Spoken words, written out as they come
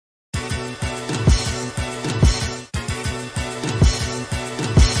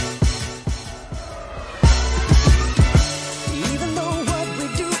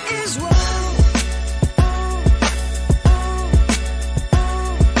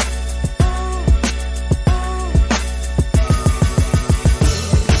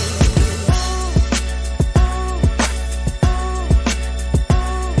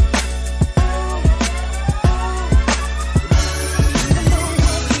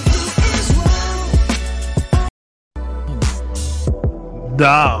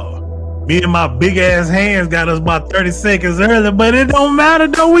Dog. Me and my big ass hands got us about 30 seconds early, but it don't matter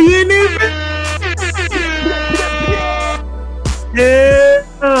though. We in it. Yeah.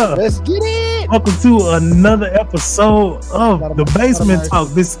 Let's get it. Welcome to another episode of the Basement Talk.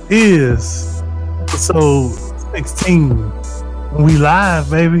 This is episode 16. We live,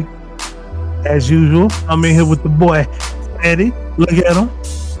 baby. As usual, I'm in here with the boy Eddie. Look at him.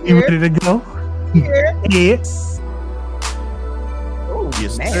 He ready to go? Yeah. Oh,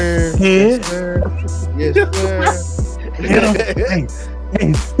 Yes, man. sir. Yeah. Yes, sir. Yes, sir.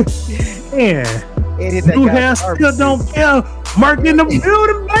 Yeah. Ed hit that New guy hair with the still barbecue. don't care. Mark in the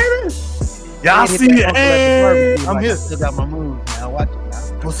building, baby. Y'all Ed hit see that it. motherfucker Hey, at the barbecue, I'm like, here. I still got my moves now. Watch it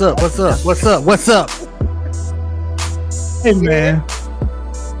now. What's up? What's up? What's up? What's up? Hey, man.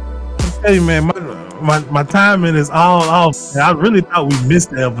 Hey, man. My timing is all off. I really thought we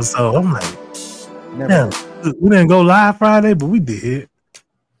missed the episode. I'm like, Never. damn, we didn't go live Friday, but we did.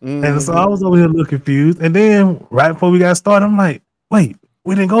 And so I was over here a little confused. And then right before we got started, I'm like, wait,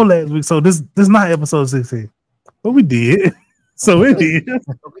 we didn't go last week. So this not episode 16. But we did. So it is.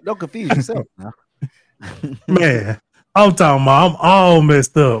 Don't confuse yourself now. Man, I'm talking about I'm all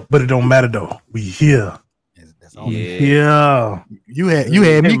messed up, but it don't matter though. We here. That's all. Yeah. You had me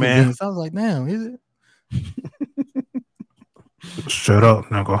Hey, man. convinced. I was like, damn, is it? Shut up,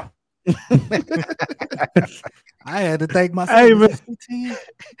 nigga. I had to thank myself. Hey, man.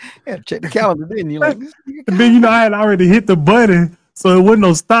 Yeah, check the calendar, didn't you? Like, this nigga And then I had already hit the button, so it wasn't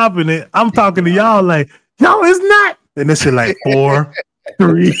no stopping it. I'm talking to y'all like, no, it's not. And this shit like 4,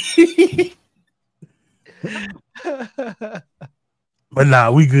 3. But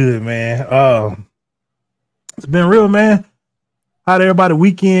nah, we good, man. It's been real, man. How'd everybody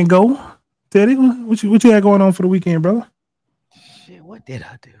weekend go? Teddy, what you had going on for the weekend, brother? Shit, what did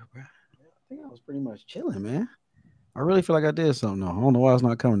I do, bro? I think I was pretty much chilling, man. I really feel like I did something though. I don't know why it's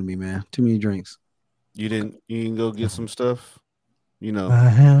not coming to me, man. Too many drinks. You didn't go get some stuff? You know. I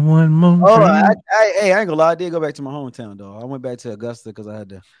have one more. Oh, drink. I ain't gonna lie. I did go back to my hometown though. I went back to Augusta because I had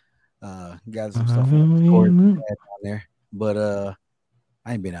to gather some stuff from the court down there. But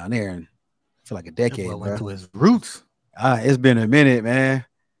I ain't been down there in for like a decade, Boy bro. went to his roots. It's been a minute, man.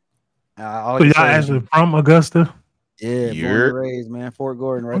 All I So can y'all say is, actually from Augusta? yeah, born Yep. and raised, man. Fort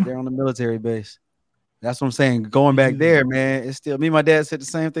Gordon, right there on the military base. That's what I'm saying. Going back there, man, it's still me. And my dad said the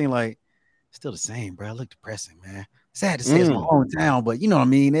same thing. Like, still the same, bro. It looked depressing, man. Sad to say it's my hometown, but you know what I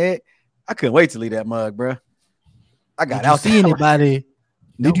mean, Ed. I couldn't wait to leave that mug, bro. I got Did you out see there. anybody?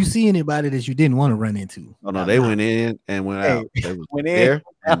 No. Did you see anybody that you didn't want to run into? Oh no, they went in and went Hey, out. They was went in. there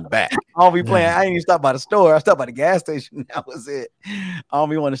and back. I don't be playing. I didn't even stop by the store. I stopped by the gas station. That was it. I don't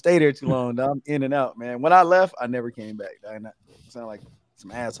be want to stay there too long. Dog. I'm in and out, man. When I left, I never came back. Dog. Sound like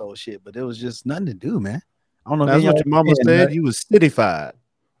some asshole shit, but it was just nothing to do, man. I don't know. That's if what your mama said. You was cityfied.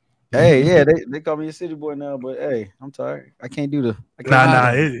 Hey, yeah, they call me a city boy now, but hey, I'm tired. I can't do the. I can't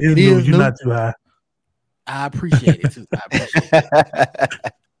Nah, do it's It new. is You're new. not too high. I appreciate it too. I appreciate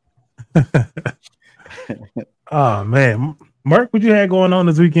it. Oh man, Mark, what you had going on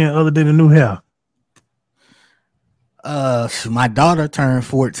this weekend other than the new hair? My daughter turned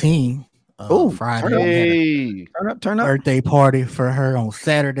 14. Oh, Friday. turn up. We had a Hey, Turn up. birthday party for her on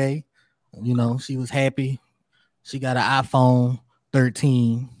Saturday. You know, she was happy. She got an iPhone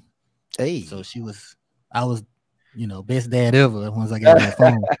 13. Hey, So I was, best dad ever once I got that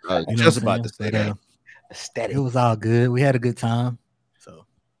phone. I was You know just what I'm about to say saying? that. But, aesthetic. it was all good. We had a good time. So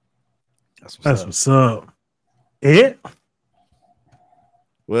That's what's That's up. what's up. Ed?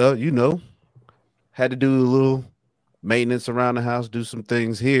 Well, had to do a little maintenance around the house, do some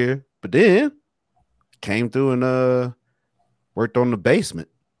things here, but then came through and worked on the basement.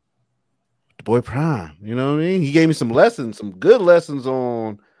 The boy Prime, you know what I mean? He gave me some lessons, some good lessons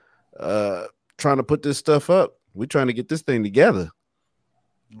on trying to put this stuff up. We're trying to get this thing together.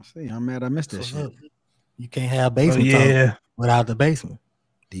 Let's see, I'm mad I missed this what's shit. up? You can't have Oh, basement yeah. talk without the basement.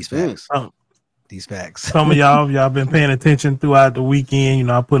 These facts. Oh. These facts. Some of y'all been paying attention throughout the weekend.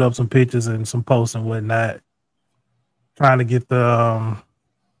 I put up some pictures and some posts and whatnot, trying to get the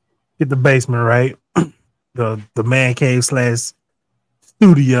basement right, the man cave /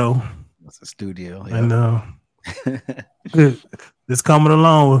 studio, It's a studio. and it's coming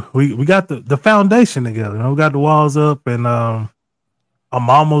along. We got the foundation together. We got the walls up, and I'm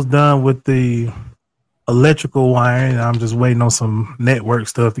almost done with the electrical wiring. I'm just waiting on some network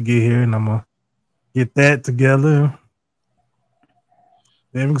stuff to get here, and I'm gonna get that together.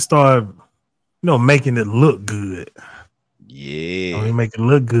 Then we can start, making it look good. Yeah. When we make it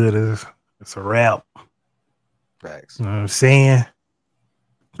look good, it's a wrap. Facts. You know what I'm saying?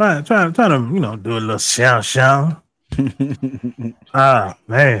 Trying to, do a little shout.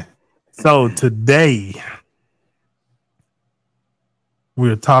 Man. So today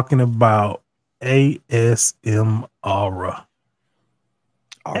we're talking about ASMR.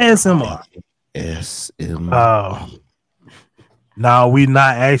 ASMR. ASMR. No, we're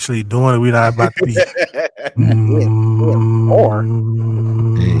not actually doing it. We're not about to be.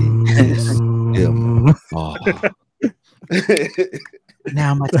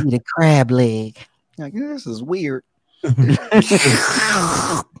 Now I'm about to eat a crab leg. Like, this is weird.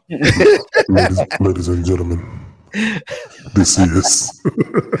 Ladies and gentlemen, this is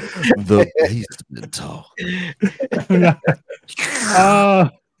The basement talk.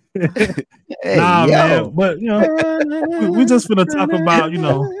 Hey, Nah, yo. man. But you know, we just gonna talk about, you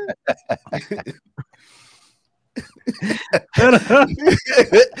know.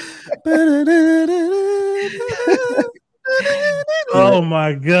 Oh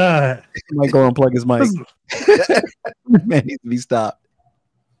my god. He might go unplug his mic. Man needs to be stopped.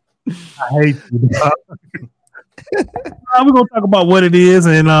 I hate you. We're gonna talk about what it is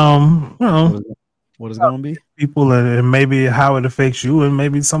and you know, What is it gonna be? people and maybe how it affects you and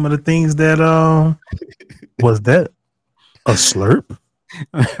maybe some of the things that was that a slurp?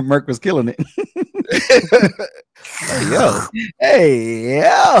 Merc was killing it. Hey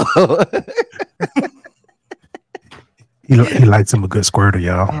yo. He likes him a good squirter,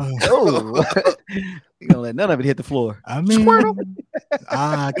 y'all. Oh. You gonna let none of it hit the floor. I mean,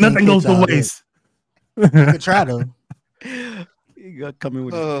 Nothing goes to waste. You could try though. You got coming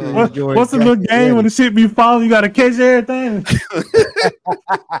with What's the little game when the shit be falling? You gotta catch everything.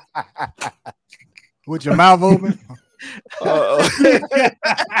 With your mouth open.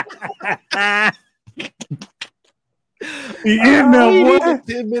 He in there, boy.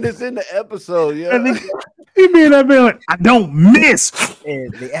 10 minutes in the episode, yeah. And he be in that bed like, I don't miss.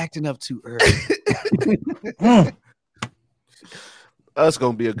 And they acting up too early. That's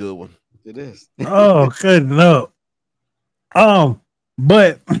gonna be a good one. It is. Oh, good enough.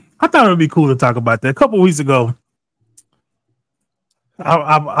 But I thought it would be cool to talk about that. A couple weeks ago,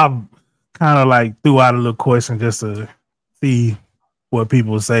 I kind of like threw out a little question just to see what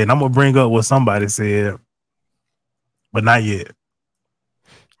people say, and I'm gonna bring up what somebody said, but not yet.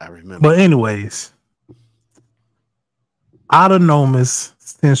 I remember. But anyways, autonomous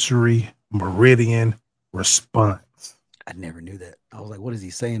sensory meridian response. I never knew that. I was like, what is he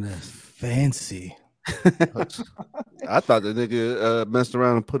saying to us? Fancy. I thought the nigga messed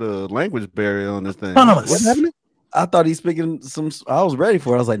around and put a language barrier on this thing. Autonomous. What's happening? I thought he's speaking some. I was ready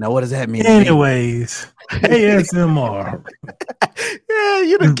for it. I was like, now what does that mean? Anyways, ASMR. Yeah,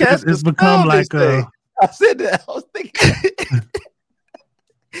 you done catch It's become like a. I said that. I was thinking.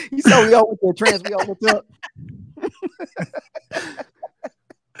 You saw we all went to a trance. We all looked up.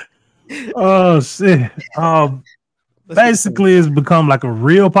 Oh shit. Basically it's become like a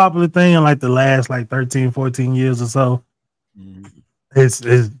real popular thing in like the last like 13, 14 years or so. Mm-hmm.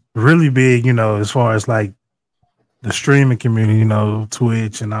 It's really big, you know, as far as like the streaming community, you know,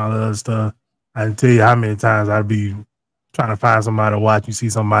 Twitch and all the other stuff. I can tell you how many times I'd be trying to find somebody to watch. You see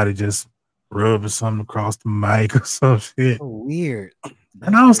somebody just rubbing something across the mic or some shit. So weird.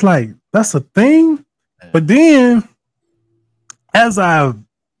 And I was like, that's a thing. But then as I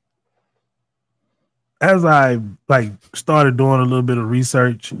like started doing a little bit of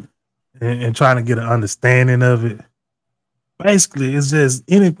research and trying to get an understanding of it, basically it's just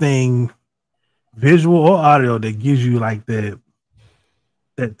anything visual or audio that gives you like that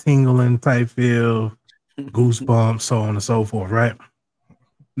tingling type feel, goosebumps, so on and so forth, right?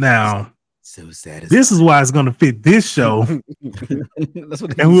 Now, so sad. This is why it's gonna fit this show. That's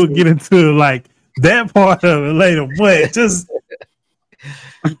what and we'll get into like that part of it later. But just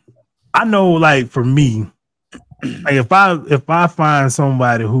I know, like for me, like if I find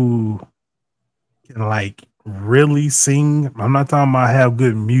somebody who can like really sing, I'm not talking about have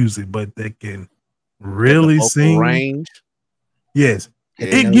good music, but they can really sing. Range. Yes,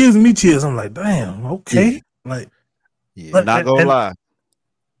 it gives me chills. I'm like, damn, okay, like, not gonna lie.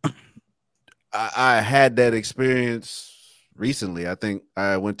 I had that experience recently. I think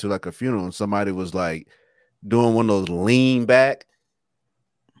I went to like a funeral and somebody was like doing one of those lean back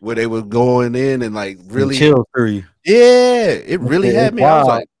where they were going in and like really chill through you. Yeah, it really had me. Wow. I was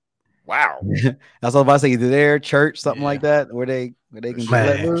like, wow. That's all I say. Either there, church, something like that, where they can just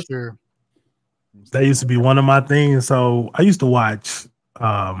let loose. Sure. That used to be one of my things. So I used to watch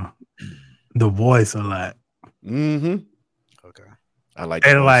The Voice a lot. Mm-hmm. Okay. I like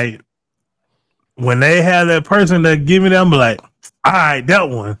and like when they have that person that give me that, I'm like, all right, that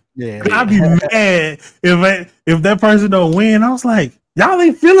one. Yeah. I'd be mad if that person don't win. I was like, y'all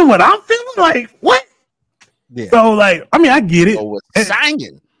ain't feeling what I'm feeling. Like what? Yeah. So like, I mean, I get it. So what's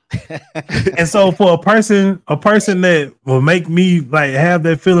singing? And so for a person that will make me like have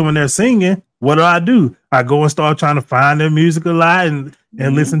that feeling when they're singing, what do? I go and start trying to find their music a lot and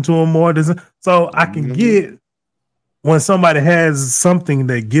listen to them more. So I can get when somebody has something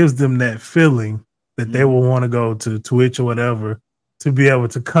that gives them that feeling that they will want to go to Twitch or whatever to be able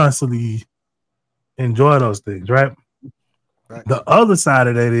to constantly enjoy those things, right? The other side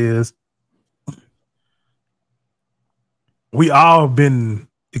of that is we all been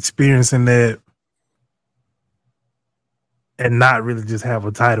experiencing that and not really just have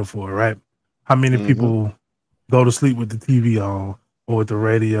a title for it, right? How many people go to sleep with the TV on or with the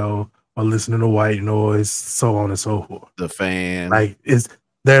radio or listening to white noise, so on and so forth? The fan. Like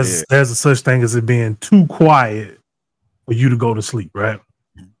there's a such thing as it being too quiet for you to go to sleep, right?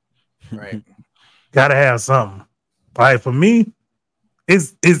 Right. Gotta have something. Like for me,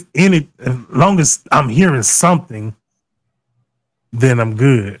 it's any as long as I'm hearing something, then I'm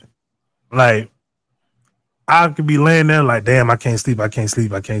good. Like I could be laying there like, damn, I can't sleep.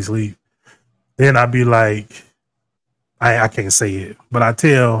 Then I'd be like, I can't say it, but I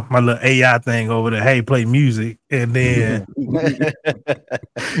tell my little AI thing over there, hey, play music, and then you know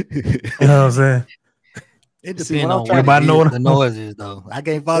what I'm saying? It depends on everybody know the noises though. I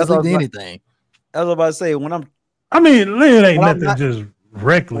can't fall asleep to anything. I was about to say it ain't nothing just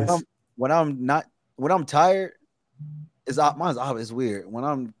reckless. When I'm tired, it's weird. When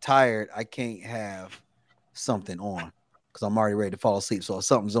I'm tired, I can't have something on because I'm already ready to fall asleep. So if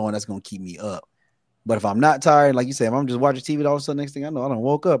something's on, that's gonna keep me up. But if I'm not tired, like you said, if I'm just watching TV, all of a sudden, next thing I know, I done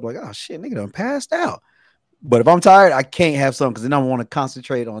woke up like, oh shit, nigga done passed out. But if I'm tired, I can't have something because then I want to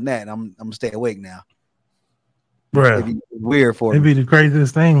concentrate on that, and I'm gonna stay awake now. Bro, it'd be weird for me. It'd be the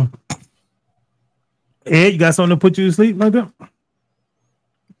craziest thing. Ed, you got something to put you to sleep like that?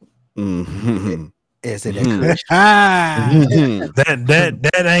 Ed said that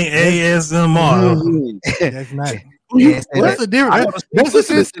ain't ASMR. That's not. What's the difference? That's a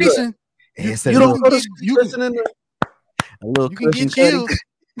sensation. You can get chills.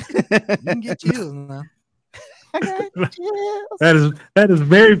 You can get chills now. That is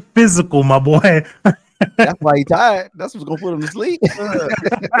very physical, my boy. That's why he tired. That's what's gonna put him to sleep.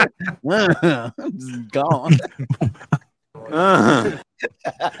 I'm just gone.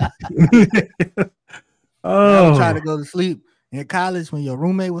 I'm trying to go to sleep in college when your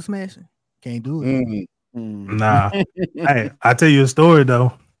roommate was smashing. Can't do it. Nah. Hey, I tell you a story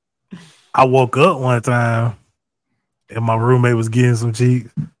though. I woke up one time and my roommate was getting some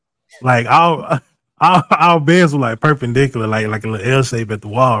cheeks. Like our beds were like perpendicular, like a little L shape at the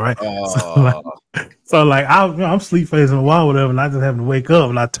wall, right? So I'm sleep facing the wall, whatever, and I just happen to wake up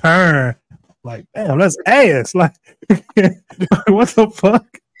and I turn like, damn, that's ass. Like, what the fuck?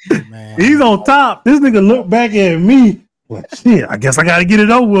 Man. He's on top. This nigga looked back at me. Like, shit, I guess I gotta get it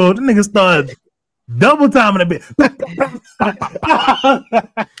over with. The nigga started double timing a bit.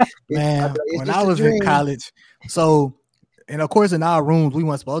 Man, when I was in college, and of course in our rooms, we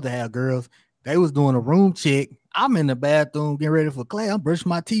weren't supposed to have girls. They was doing a room check. I'm in the bathroom getting ready for class. I'm brushing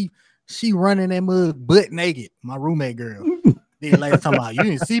my teeth. She running that mug butt naked. My roommate girl. Then later talking about you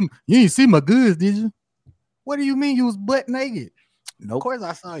didn't see my goods, did you? What do you mean you was butt naked? Nope. Of course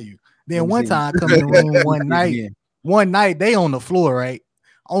I saw you. Then one time I come in the room one night they on the floor, right?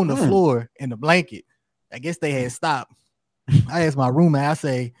 On the floor in the blanket. I guess they had stopped. I asked my roommate, I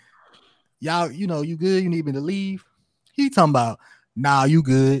say, y'all, you good? You need me to leave? He talking about, nah, you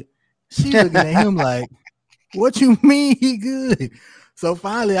good. She looking at him like, what you mean he good? So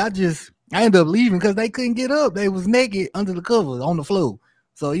finally I ended up leaving because they couldn't get up. They was naked under the covers on the floor.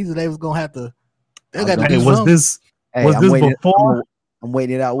 So either they was gonna have to do was this before? I'm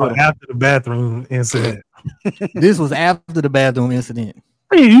waiting it out with after the bathroom incident. This was after the bathroom incident.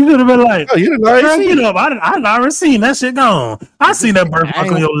 Hey, you should have been like, oh, you didn't already get up. I already seen that shit gone. I seen that birthmark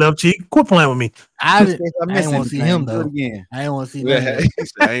on your left cheek. Quit playing with me. I didn't want to see him though. I didn't want to see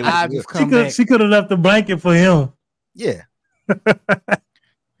him. I just come back. She could have left the blanket for him. Yeah. I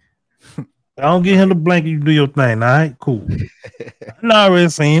don't get him the blanket. You do your thing. All right, cool. I already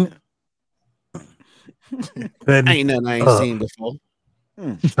seen it. Ain't nothing I ain't seen before.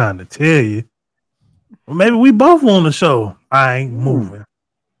 I'm trying to tell you. Well, maybe we both on the show. I ain't moving.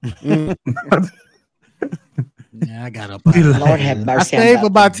 Yeah, I got up. Lord have mercy. I stayed for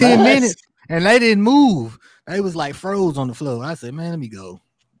about 10 minutes and they didn't move. They was like froze on the floor. I said, man, let me go.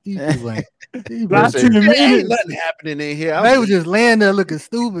 Ain't nothing happening in here. They were just laying there looking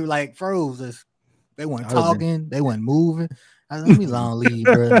stupid, like froze. They weren't talking. They weren't moving. I said, let me long leave,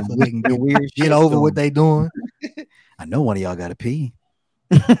 bro, so they can get over what they doing. I know one of y'all got to pee.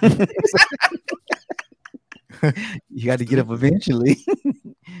 You got to get up eventually.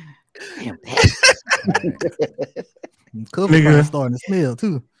 Damn. Cover starting to smell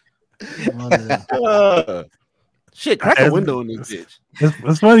too. Shit, crack a window in this bitch.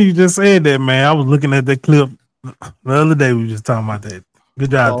 It's funny you just said that, man. I was looking at that clip the other day. We were just talking about that.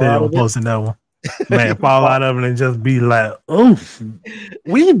 Good job, Taylor, on posting that one. Man, fall out of it and just be like, oh,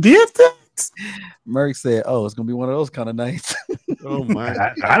 we did that. Merc said, "Oh, it's gonna be one of those kind of nights." Oh my!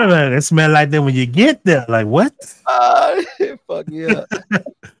 I don't know. It smell like that when you get there. Like what? Fuck yeah,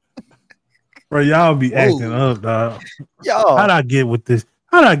 bro! Y'all be acting up, dog. Y'all, how'd I get with this?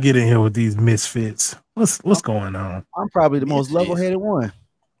 How'd I get in here with these misfits? What's going on? I'm probably the most level-headed one.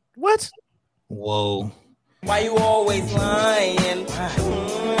 What? Whoa! Why you always lying?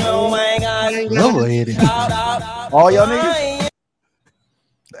 Oh my God! Level-headed. All y'all niggas.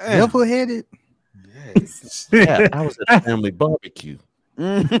 Level-headed. Yeah, I was at a family barbecue.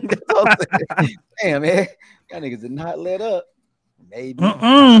 Damn, man, y'all niggas did not let up. Maybe.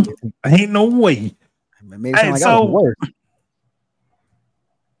 Ain't no way. Maybe hey, like so work.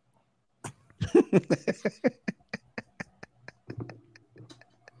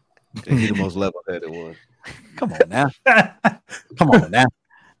 He's the most level-headed one. Come on now. Come on now.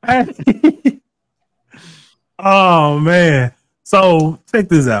 Oh man. So check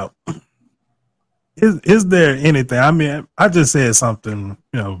this out. Is there anything? I mean, I just said something,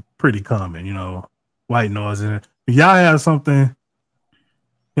 pretty common, white noise in it. If y'all have something,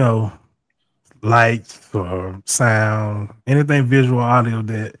 lights or sound, anything visual, audio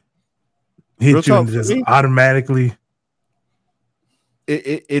that hit you and just automatically.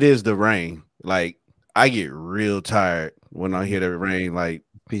 It is the rain. Like I get real tired when I hear the rain, like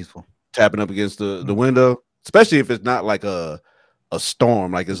peaceful tapping up against the window, especially if it's not like a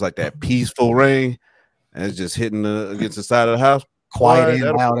storm, like it's like that peaceful rain and it's just hitting against the side of the house. Quiet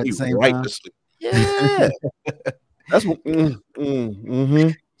and loud at the same time. Yeah. That's what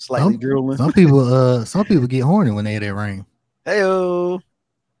slightly drooling. Some people get horny when they hear that rain. Hey-o.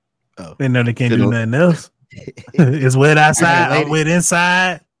 Oh. They know they can't do nothing else. It's wet outside. I'm wet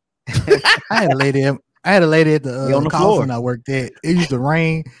inside. I had a lady at the call center I worked at. It used to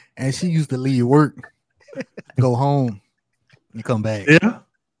rain, and she used to leave work, go home, and come back. Yeah.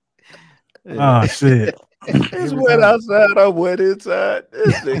 Oh shit! It's wet outside. I'm wet inside.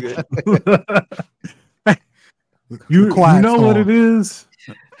 This nigga. you know what it is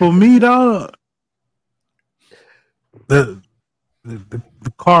for me, dog. The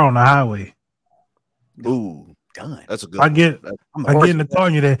car on the highway. Ooh, done. That's a good. I get in the car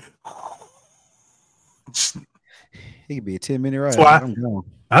and you're there. It could be a 10-minute ride.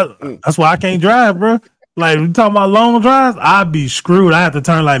 That's why I can't drive, bro. Like we talking about long drives, I'd be screwed. I have to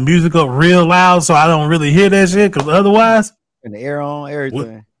turn like music up real loud so I don't really hear that shit. Because otherwise, and the air on,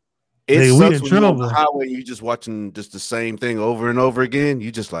 everything. It sucks when you're on the highway. You just watching just the same thing over and over again.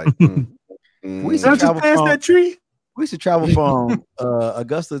 You just like. We used to travel past that tree. We used to travel from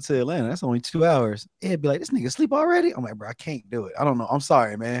Augusta to Atlanta. That's only 2 hours. It'd be like, this nigga sleep already? I'm like, bro, I can't do it. I don't know. I'm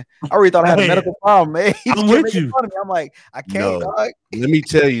sorry, man. I already thought I had a medical problem, man. I'm with you. I'm like, I can't. No. Let me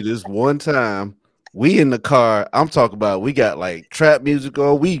tell you this one time. We in the car. I'm talking about. We got like trap music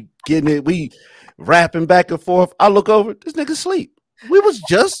on. We getting it. We rapping back and forth. I look over. This nigga sleep. We was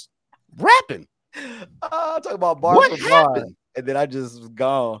just rapping. I'm talking about bars. What happened? And then I just was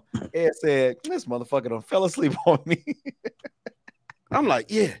gone. Ed said, this motherfucker done fell asleep on me. I'm like,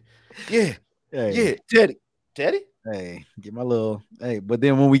 yeah. Teddy. Hey, get my little, but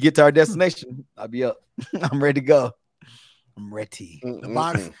then when we get to our destination, I'll be up. I'm ready to go. I'm ready. The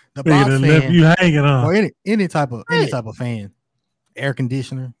box fan, you hanging on. Or any type of fan, air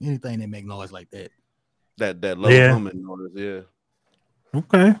conditioner, anything that make noise like that. That low humming noise, yeah.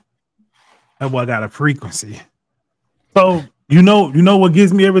 Okay. That boy got a frequency. So you know what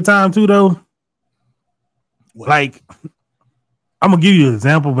gets me every time too though? What? Like I'm gonna give you an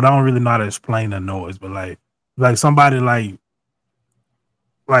example, but I don't really know how to explain the noise. But like somebody like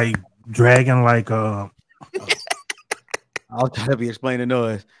dragging like I'll try to be explaining the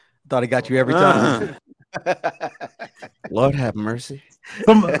noise. Thought it got you every time. Lord have mercy.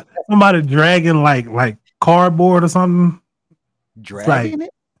 Somebody dragging like cardboard or something. Dragging it?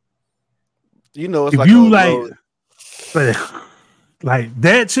 You know, it's if like you like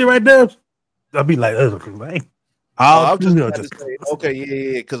that shit right there, I'll be like, I'll just say, okay,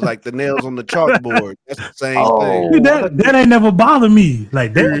 yeah, because like the nails on the chalkboard, that's the same thing. Dude, that ain't never bothered me.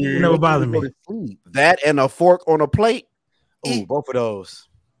 Like that ain't never bothered me. That and a fork on a plate. Oh, both of those.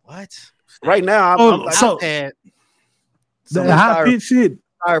 What? Right now, I'm like, so the high pitch shit,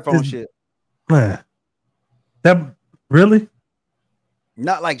 styrofoam shit. Man, that really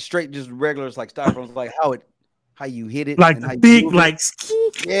not like straight, just regular. It's like styrofoam. It's like how it how you hit it, like and how thick, you move like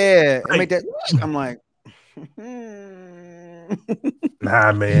it. Yeah, I like- make that. I'm like,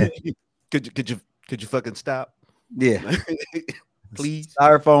 nah, man. Could you fucking stop? yeah. Please.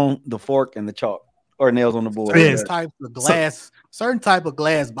 Styrofoam, the fork, and the chalk or nails on the board. Yeah. Certain type of glass, certain type of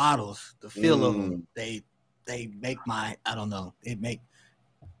glass bottles, the feel of them, they make my, I don't know. It make,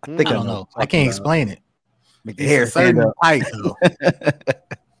 I think I don't know. I can't explain it. Make the It's hair a stand certain up. type though.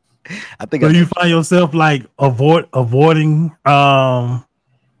 I think So I you find yourself like avoiding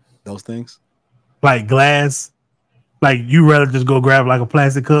those things. like glass, like you rather just go grab like a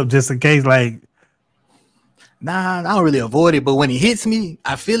plastic cup just in case, like Nah, I don't really avoid it, but when it hits me,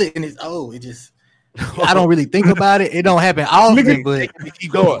 I feel it, and it just. I don't really think about it. It don't happen often, but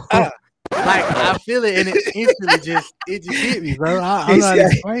Keep going. like I feel it, and it instantly it just hit me, bro. I'm not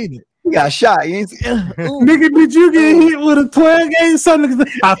explaining it. You got shot. You ain't see, nigga, did you get hit with a 12 gauge something?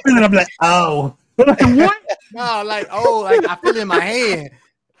 I feel it. I'm like, oh, what? No, like I feel it in my hand.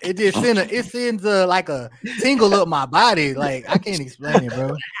 It just sends like a tingle up my body. Like I can't explain it,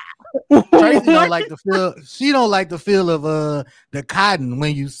 bro. Tracy don't like the feel. She don't like the feel of the cotton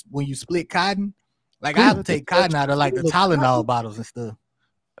when you split cotton. Like I have to take cotton out of like the Tylenol bottles and stuff.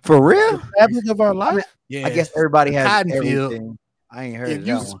 for real? Fabric of our life. Yeah, I guess everybody has cotton feel. everything. I ain't heard If of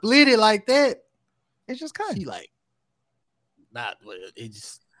you that one. split it like that, It's just cotton. she like not. It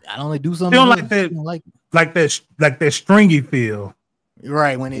just I don't like do something. don't else. like that. She don't like like that stringy feel.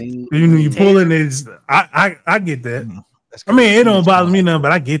 right when it. You pull it, it's I get that. That's I mean, crazy. it don't bother me none,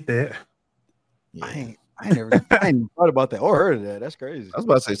 but I get that. Yeah. I ain't thought about that or heard of that. That's crazy. I was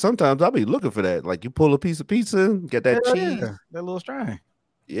about to say sometimes I'll be looking for that. Like you pull a piece of pizza, get that Hell cheese. yeah. That little string.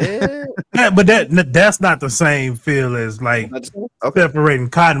 Yeah. Yeah, but that's not the same feel as like Okay. separating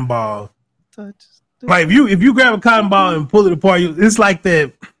cotton balls. Like if you grab a cotton ball and pull it apart, it's like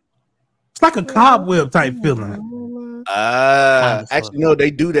that. It's like a cobweb type feeling. Actually, no,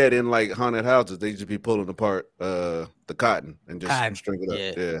 they do that in like haunted houses. They just be pulling apart the cotton and just Cotton, string it up.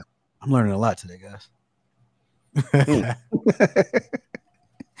 yeah. Yeah. I'm learning a lot today, guys.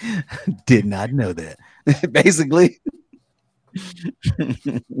 Did not know that. Basically.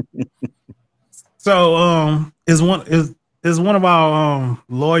 So is one of our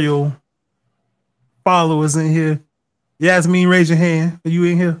loyal followers in here? Yasmin, raise your hand. Are you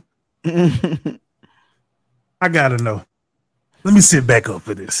in here? I gotta know. Let me sit back up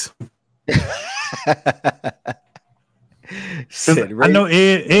for this. I know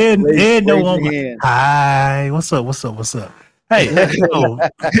Ed know one. Hi, what's up? Hey,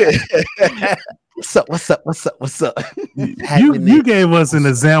 so, What's up? you gave us an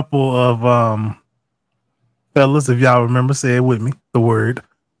example of fellas, if y'all remember, say it with me, the word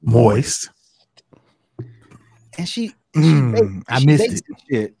moist. And she I missed it.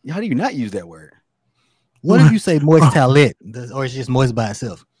 Shit. How do you not use that word? What if you say moist towelette, or it's just moist by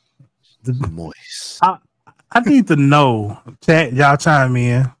itself? Moist. I need to know. Chat, y'all chime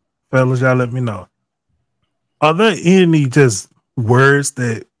in, fellas. Y'all let me know. Are there any just words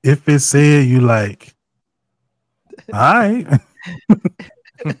that if it's said you like? All right.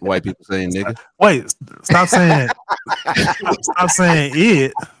 White people saying nigga. Wait, stop saying. Stop saying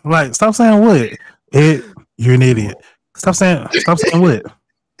it. Like, stop saying what? It. You're an idiot. Stop saying what?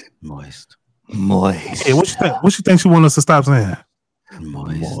 Moist. Hey, what you think she want us to stop saying?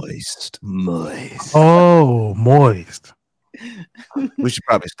 Moist. Oh, moist. We should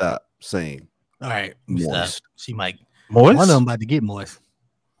probably stop saying All right, Moist. she might. Moist. One of them about to get moist.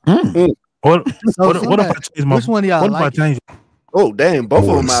 What if I change my? Which one of y'all What if like I change? Oh damn, both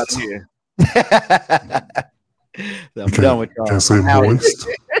of them out Moist. here. I'm done with y'all. Can't say moist.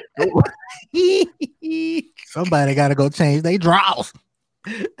 Somebody got to go change their draws.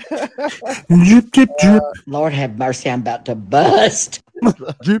 Drip, drip, drip. Lord have mercy, I'm about to bust.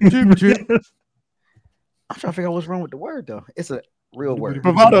 Drip, drip, drip. I'm trying to figure out what's wrong with the word though. It's a real word.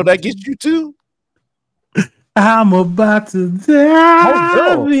 Bravado, that gets you too. I'm about to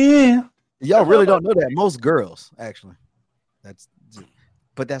dive in. Y'all really don't know that. Most girls, actually. That's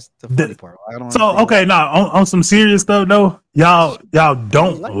the funny part. I don't So understand. okay, now on some serious stuff though, y'all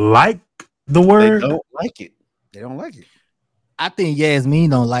don't like the They word. don't like it. They don't like it. I think Yasmin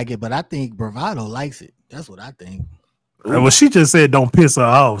don't like it, but I think Bravado likes it. That's what I think. Well, she just said don't piss her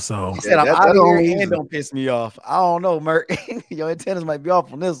off. So He said I'm that- out that of don't here easy. and don't piss me off. I don't know, Merc. Your antennas might be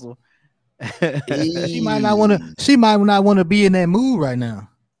off on this one. She might not want to. She might not want to be in that mood right now.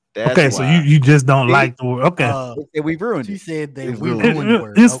 That's okay, so why. you just don't like the word. Okay, We ruined She it. said that It's we ruined. ruined the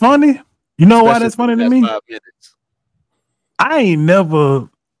word. it's Okay. funny. You know why Especially that's funny to the me? last 5 minutes. I ain't never.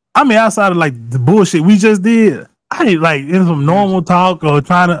 I mean, outside of like the bullshit we just did, I ain't like in some normal talk or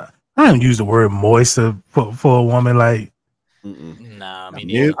trying to. I don't use the word moist for a woman. Like, Nah, I mean,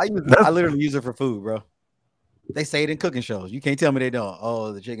 Nope. I literally use it for food, bro. They say it in cooking shows. You can't tell me they don't.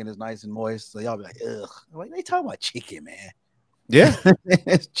 Oh, the chicken is nice and moist. So y'all be like, ugh. I'm like, they talking about chicken, man. Yeah.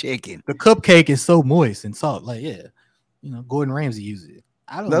 It's chicken. the cupcake is so moist and salt. Like, yeah, Gordon Ramsay uses it.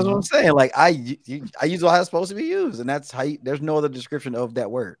 I don't That's know. what I'm saying. Like, I use how it's supposed to be used, and that's how. There's no other description of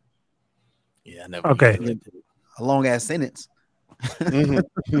that word. Yeah, I never. Okay. A long ass sentence. Y'all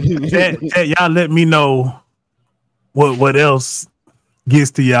let me know what else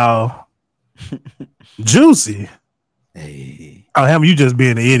gets to y'all. Juicy. Hey. Oh, Ham, you just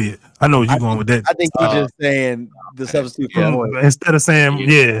being an idiot. I know where you're going with that. I think you're just saying the substitute for moist. Instead of saying,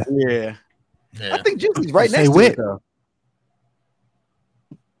 yeah. I think Juicy's right Say next wet. to it,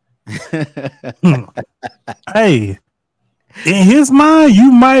 though. Hey, in his mind,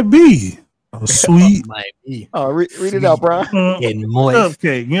 you might be a sweet. Might be. Oh, read it out, bro. And moist.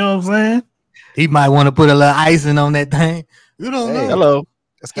 Cupcake, you know what I'm saying? He might want to put a little icing on that thing. You don't know. Hello.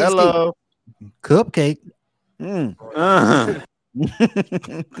 Skate, Hello. Cupcake.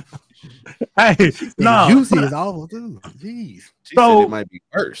 Hey, no, Juicy is awful too. Jeez. She So- said it might be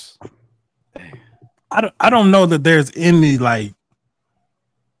worse. I don't know that there's any like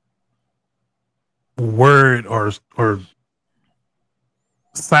word or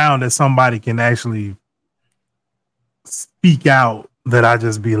sound that somebody can actually speak out that I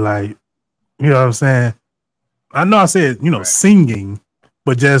just be like, you know what I'm saying? I know I said, singing,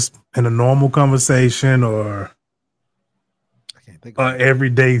 but just in a normal conversation or I can't think of it.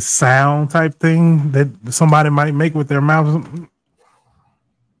 everyday sound type thing that somebody might make with their mouth.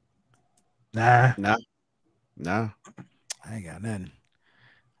 Nah. Nah. I ain't got nothing.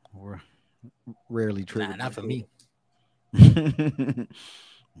 Or rarely true. Nah, not for me. Ain't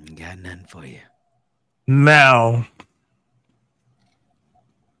got nothing for you. Now,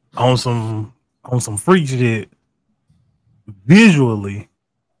 on some freak shit, visually,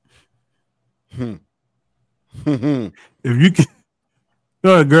 if you can,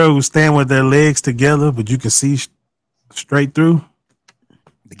 a girl who stand with their legs together, but you can see straight through.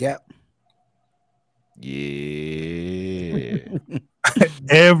 The Gap. Yeah.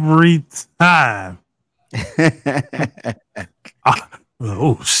 Every time.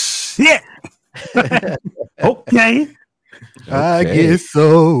 Oh shit. Okay. I guess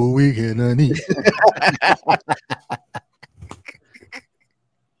so. We can uneat.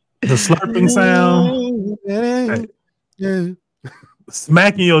 The slurping sound,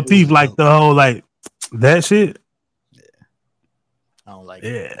 smacking your teeth like the whole like that shit. I don't like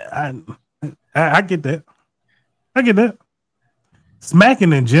it. Yeah, I get that. I get that.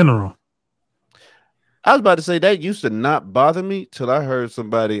 Smacking in general. I was about to say that used to not bother me till I heard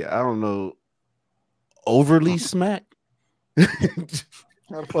somebody, I don't know, overly smack. How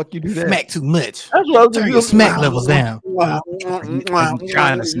the fuck you do that? Smack too much. That's what I was Turn your smack levels down.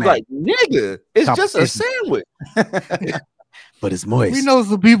 Trying to smack. Like, nigga, it's just a Competition. sandwich. But it's moist. We know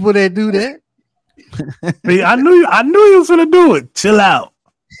some people that do that. See, I knew you was gonna do it. Chill out.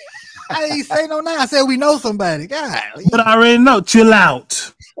 I didn't say no now. I said we know somebody. God. But I already know. Chill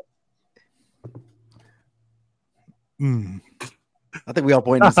out. I think we all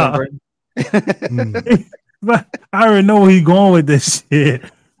pointing the same person. But I already know where he going with this shit.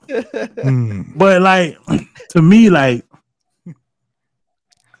 But like, to me, like,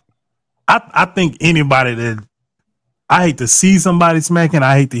 I think anybody that I hate to see somebody smacking,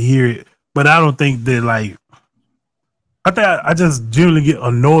 I hate to hear it, but I don't think that like. I think I just generally get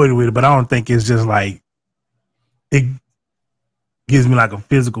annoyed with it, but I don't think it's just like it gives me like a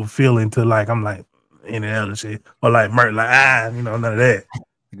physical feeling to like I'm like any other shit or like none of that.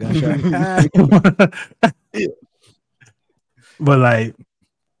 But like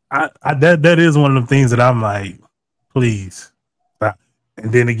I that is one of the things that I'm like, please stop.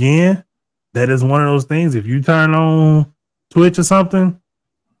 And then again, that is one of those things. If you turn on Twitch or something,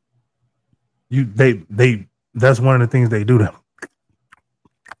 they that's one of the things they do to them.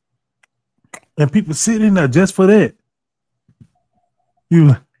 And people sit in there just for that.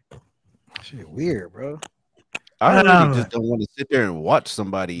 Shit, weird, bro. I really just don't want to sit there and watch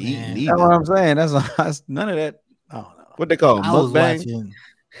somebody eat and eat. That's what I'm saying. That's none of that. I don't know. What they call I was mukbang?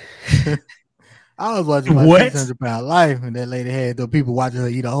 watching my What? 600-pound life, and that lady had the people watching her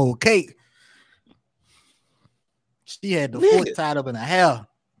eat a whole cake. She had the fork tied up in her hair,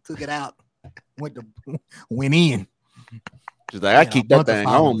 took it out, went in. She's like, I keep that thing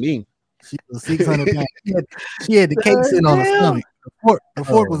on me. She was 600 pounds. She had the cake sitting on her stomach. The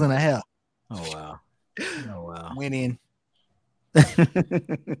fork was in her hair. Oh wow. Went in. They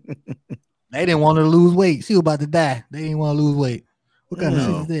didn't want her to lose weight. She was about to die. They didn't want to lose weight. What kind of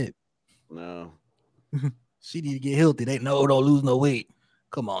shit is that? No. She need to get healthy. Don't lose no weight.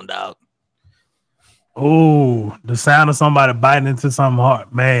 Come on, dog. Oh, the sound of somebody biting into something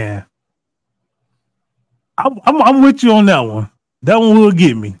hard, man. I'm with you on that one. That one will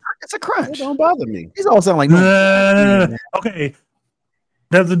get me. It's a crunch. It don't bother me. These all sound like No. Okay.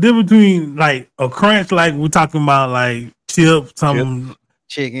 There's a difference between like a crunch, like we're talking about like chips, some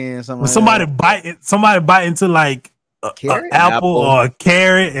chicken, something. When somebody bite into like an apple or a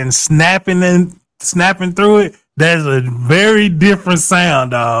carrot and snapping through it, there's a very different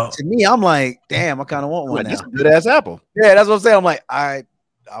sound, dog. To me, I'm like, damn, I kind of want one now. That's a good ass apple. Yeah, that's what I'm saying. I'm like, I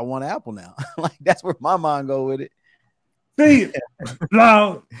want an apple now. Like that's where my mind go with it. See,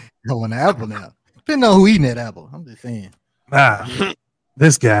 now I want an apple now. Depending on who eating that apple. I'm just saying. Nah,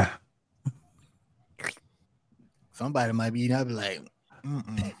 this guy. Somebody might be eating. I'll be like,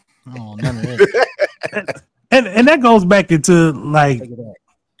 oh, none of that. and that goes back into like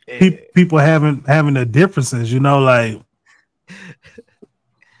people having the differences, you know, like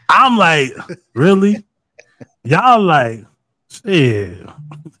I'm like, really? Y'all like shit.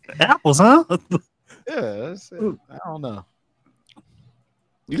 Apples, huh? Yeah, that's it. I don't know.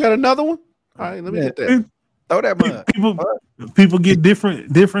 You got another one? All right, let me get that. Throw that mud. People get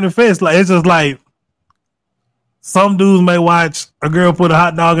different effects. Like it's just like some dudes may watch a girl put a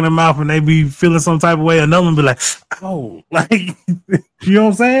hot dog in her mouth and they be feeling some type of way. Another one be like, oh, like you know what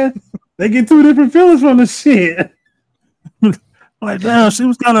I'm saying? They get two different feelings from the shit. Like, damn, she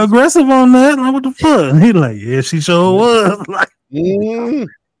was kind of aggressive on that. Like, what the fuck? He like, yeah, she sure was. Like,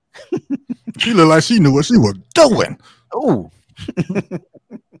 she looked like she knew what she was doing. Oh,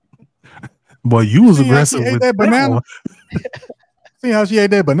 boy, you was aggressive with that banana. See how she ate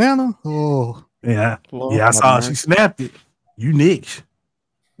that banana? Oh, yeah, I saw she snapped it. You nicked.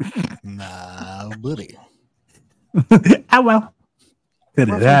 Nah, buddy. Oh well. Cut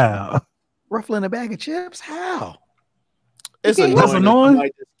it out. Ruffling a bag of chips? How? It's annoying. Somebody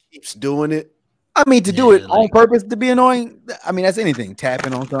just keeps doing it. I mean, to do it on purpose to be annoying. I mean, that's anything.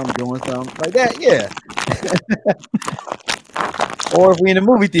 Tapping on something, doing something like that. Yeah. Or if we in a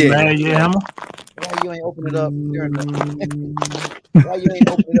movie theater. Why you ain't open it up during the why you ain't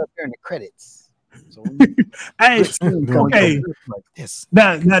open it up during the credits? So hey, okay. Like this.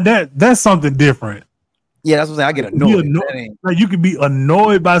 Now that's something different. Yeah, that's what I'm saying. I get annoyed. Like you could be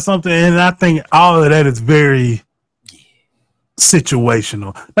annoyed by something, and I think all of that is very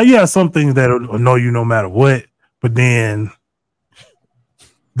situational. Like, yeah, some things that annoy you no matter what, but then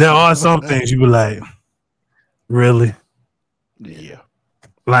there are some things you be like, really? Yeah.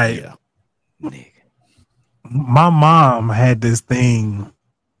 Like, my mom had this thing,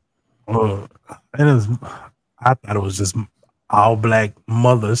 and I thought it was just all black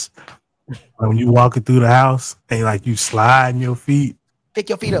mothers. When you walking through the house and like you sliding your feet, pick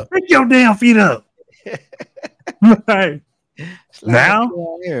your feet up. Pick your damn feet up. Right. Now,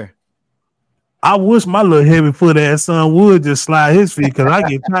 I wish my little heavy foot ass son would just slide his feet because I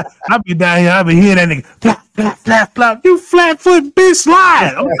be down here, I be hearing that nigga flap, flap, flap, flap. You flat foot bitch,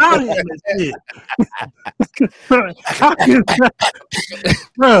 slide. I'm out of here this shit.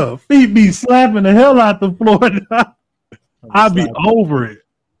 Bro, feet be slapping the hell out the floor. I be over it.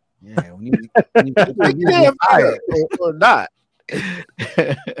 Yeah, when you or not.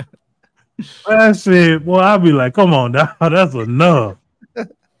 That shit, boy, I'll be like, come on, dog, that's enough.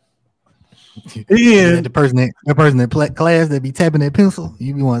 Yeah, the person in class that be tapping that pencil,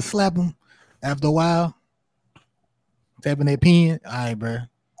 you be want to slap them after a while, tapping that pen. All right, bro,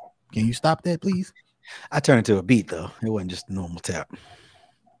 can you stop that, please? I turned it to a beat though. It wasn't just a normal tap.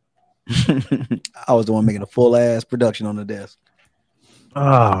 I was the one making a full ass production on the desk.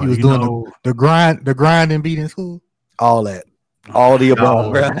 Oh, you was doing the grind and beat in school. All that, all the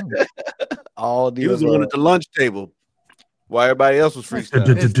above, bro. All the. He was the one at the lunch table while everybody else was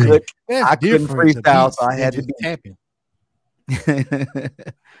freestyling. I couldn't freestyle, so I had to be tapping.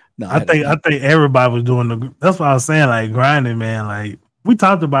 No, I think everybody was doing that's what I was saying, like grinding, man. Like we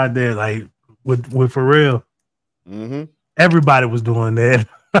talked about that, like with Pharrell. Mm-hmm. Everybody was doing that.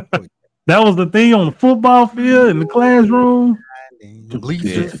 That was the thing on the football field in the classroom. The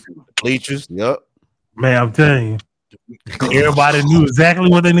bleachers. Yep. Man, I'm telling you, everybody knew exactly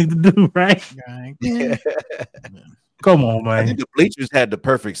what they needed to do, right? Yeah. Come on, man. I think the bleachers had the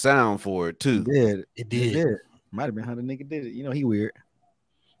perfect sound for it too. It did. Might have been how the nigga did it. You know, he weird.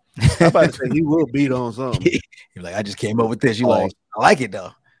 I'm about to say he will beat on something. You're like, I just came up with this. You like, I like it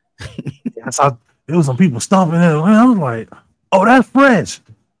though. I saw there was some people stomping it. I was like, oh, that's fresh.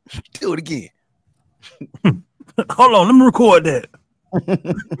 Do it again. Hold on, let me record that.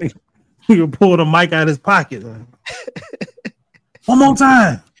 He can pull the mic out of his pocket. One more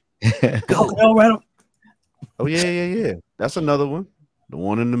time. Go, all right. Oh yeah. That's another one. The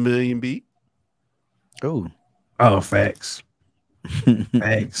 1 in a million beat. Oh, facts.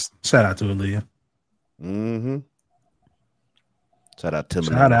 Facts. Shout out to Aaliyah. Mm-hmm. Shout out to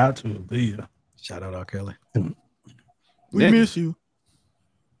Shout out to Aaliyah. Shout out R. Kelly. We miss you.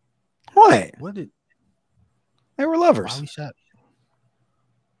 What? What did They were why lovers. we shot?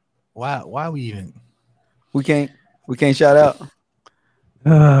 Why we even? We can't shout out.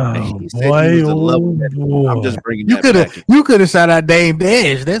 Oh, He said he was the love of that. boy. I'm just bringing You that back. could have shot out Dame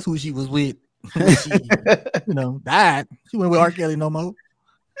Dash. That's who she was with. When she, died. She went with R. Kelly no more.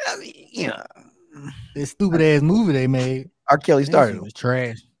 I mean, That stupid ass movie they made. R. Kelly That started. shit was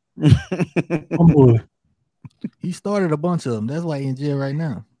trash. Oh, boy. He started a bunch of them. That's why he in jail right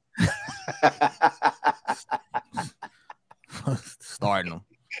now. Starting them.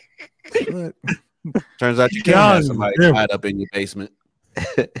 But Turns out you can't Y'all have somebody different. tied up in your basement.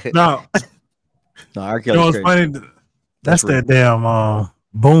 No, No, R. you Kelly. know what's funny? That's that damn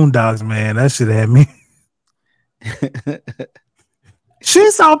Boondocks, man. That shit had me. She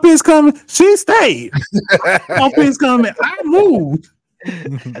saw Pitts coming. She stayed. Saw Pitts coming. I moved.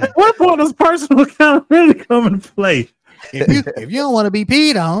 At what point does personal accountability come into play? if you don't want to be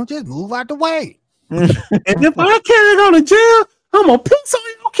peed on, just move out the way. And if I can't go to jail, I'm gonna piss on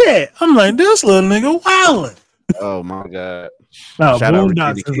your cat. I'm like, this little nigga wildin'. Oh my god. No, Shout out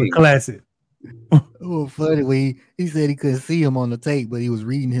Boondocks Ricky is a King. classic. It was funny when he said he couldn't see him on the tape, but he was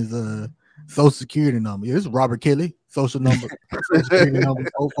reading his social security number. Yeah, this is Robert Kelly, social number, social security number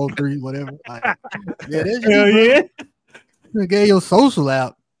 043, whatever. Like, yeah, that's Hell you, yeah. bro. You gave your social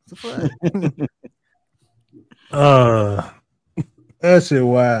out. That shit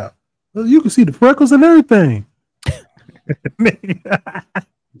wild. You can see the freckles and everything.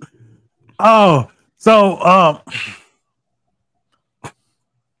 Oh, so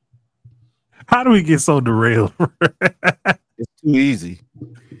how do we get so derailed? It's too easy.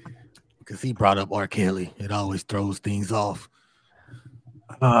 Because he brought up R. Kelly. It always throws things off.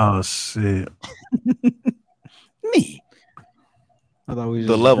 Oh shit. Me. I thought we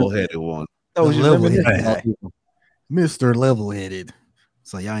The level-headed one. That was The just level-headed reminiscing guy. about people. Mr. Level-headed.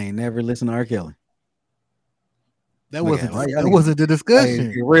 So y'all ain't never listened to R. Kelly. That Look wasn't at it. Why that y'all wasn't the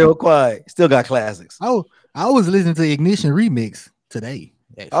discussion. Hey, real quiet. Still got classics. I was listening to Ignition Remix today.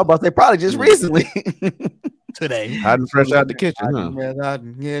 I was about to say probably just recently. Today. Hiding fresh out the kitchen, huh?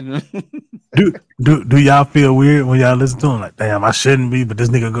 Yeah. Do y'all feel weird when y'all listen to him? Like, damn, I shouldn't be, but this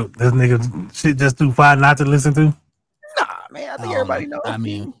nigga shit just too far not to listen to. Nah, man. I think everybody knows. I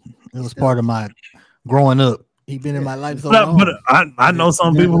mean, it was part of my growing up. He been in my life so No, long. but I know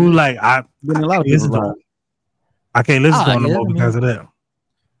some people who like Been in a lot of listen people's to lives. him. I can't listen to him no yeah, more I mean- because of that.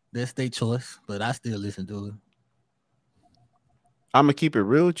 That's their choice, but I still listen to it. I'm gonna keep it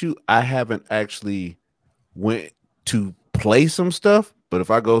real with you. I haven't actually went to play some stuff, but if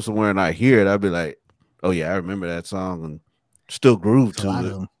I go somewhere and I hear it, I'll be like, "Oh yeah, I remember that song," and still groove So I to it.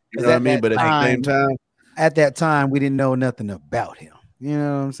 don't- You know what I mean? But at the same time, At that time, we didn't know nothing about him. You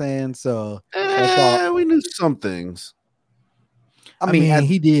know what I'm saying? So that's all. we knew some things. I mean,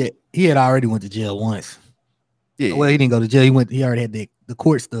 he had already went to jail once. Yeah, Well, he didn't go to jail. He already had the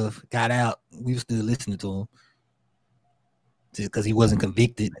court stuff, got out. We were still listening to him because he wasn't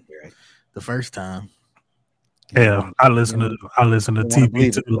convicted the first time. Yeah, I listened to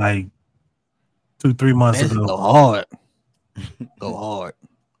TP too, like 2-3 months That's ago. go hard. Go hard.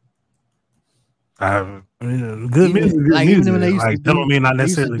 Good Even- music, good like, even music. when they used to Like, that don't mean I they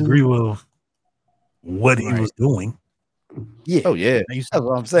used to necessarily do- agree with what he Right. was doing. Yeah. Oh yeah. They used That's to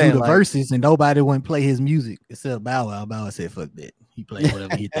what I'm do saying. the like, verses and nobody wouldn't play his music except Bow Wow. Bow Wow said, "Fuck that." He played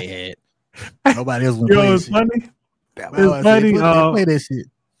whatever hit they had. Nobody else would You play know, his it's shit. funny. Bow Wow it's said, funny, "Fuck that, play that shit."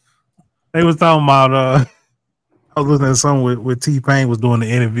 They was talking about I was listening to something with T-Pain was doing the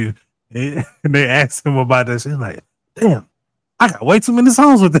interview, and they asked him about that shit. Like, damn, I got way too many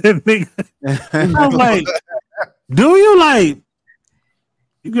songs with that nigga. I was like, do you like?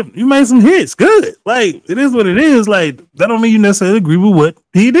 You made some hits, good. Like, it is what it is. Like, that don't mean you necessarily agree with what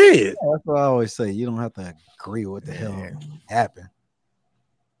he did. that's what I always say. You don't have to agree with what the hell happened.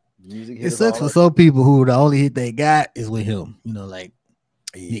 Music It hits sucks all for some people who the only hit they got is with him. You know, like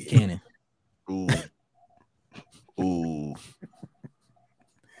Nick Cannon. Ooh. Ooh.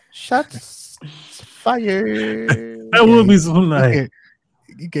 Shots fired. That would be some like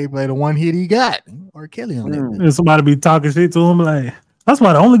You can't play the one hit he got. Or Kelly on that. if somebody be talking shit to him, like, that's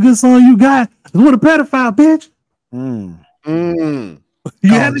why the only good song you got is with a pedophile, bitch. You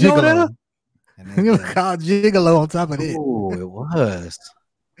had to go there. It was called Gigolo on top of that. Oh, it was.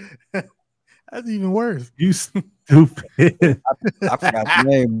 That's even worse. You stupid. I forgot the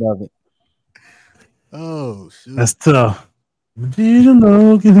name of it. Oh shoot. That's tough. Did you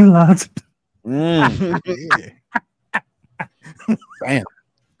know? Give me lots. Mm. Yeah. Bam.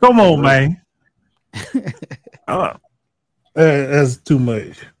 Come on, man. That's too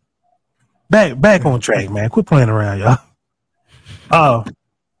much. Back on track, man. Quit playing around, y'all.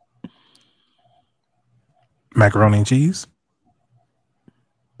 Macaroni and cheese.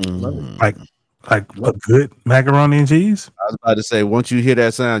 Like a good macaroni and cheese. I was about to say, once you hear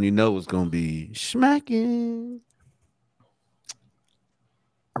that sound, you know it's gonna be smacking.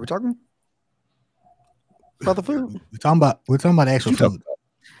 Are we talking about the food? We're talking about actual food.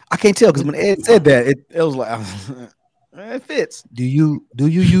 I can't tell because when Ed said that, it was like it fits. Do you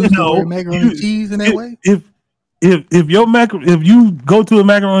use the word macaroni and cheese in that way? If you go to a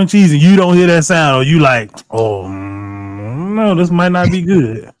macaroni and cheese and you don't hear that sound, or you like, oh no, this might not be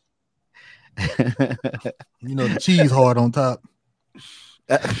good. You know, the cheese hard on top.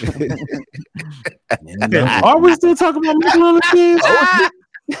 Are we still talking about macaroni and cheese?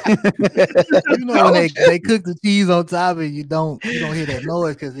 You know, when they cook the cheese on top and you don't hear that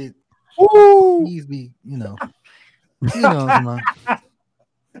noise because it cheese be, you know what I'm talking about.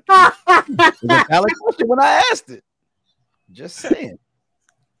 It was a valid question when I asked it. Just saying.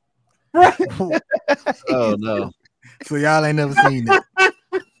 Oh no. So y'all ain't never seen it.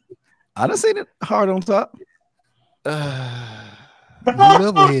 I done seen it hard on top. You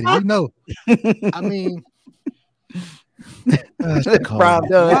level-headed, you know. I mean, Prime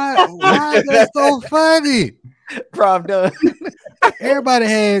done. why is that so funny? Prime done. Everybody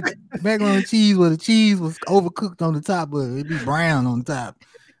had macaroni and cheese where the cheese was overcooked on the top, but it'd be brown on the top.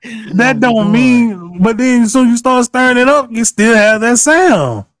 That don't mean, but then so you start stirring it up, you still have that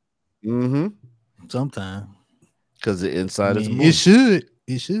sound. Mm-hmm. Sometimes. Because the inside is it should.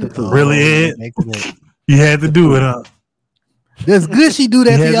 It should. Really, Ed? You had to do it, huh? Does Gushy do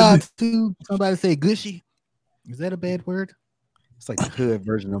that to y'all too? Somebody say Gushy. Is that a bad word? It's like the hood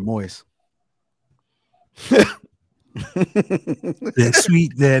version of moist. That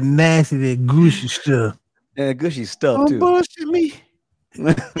sweet, that nasty, that gushy stuff. Yeah, Gushy stuff too. Bullshit me.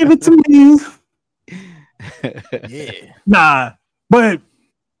 Give it to me. Yeah. Nah, but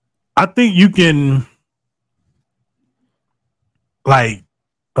I think you can like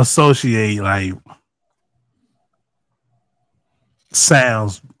associate like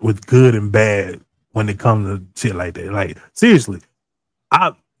sounds with good and bad when it comes to shit like that. Like seriously,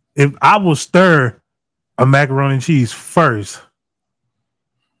 if I will stir a macaroni and cheese first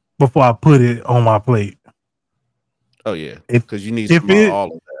before I put it on my plate. Oh yeah, If because you need some of all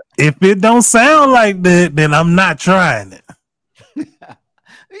of that. If it don't sound like that, then I'm not trying it. We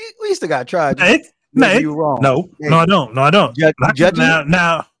used to got tried. No, you wrong. No, I don't. No, I don't. You judging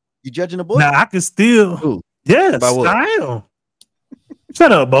now, you judging the boy? now I can still. Who? Yes, By what? I am.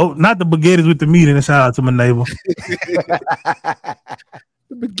 Shut up, Bo. Not the baguettes with the meat in it. Shout out to my neighbor.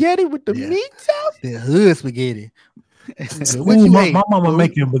 The spaghetti with the meat sauce. The hood spaghetti. Ooh, my mama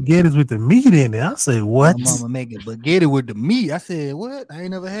making baguettes with the meat in it. I say, what? My mama making spaghetti with the meat. I said, what? I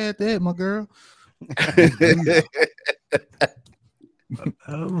ain't never had that, my girl.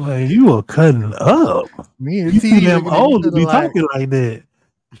 I'm like, you are cutting up. Me and You T damn looking at old each to other be like- talking like that.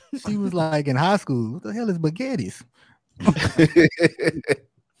 She was like in high school. What the hell is baguettes?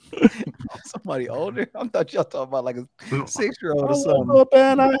 Somebody older? I thought y'all talking about like a 6-year-old or I something. woke up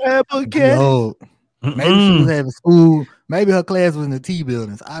and I had spaghetti. No, maybe she was having school. Maybe her class was in the T